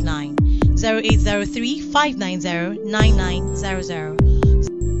 7959 0803 590 9900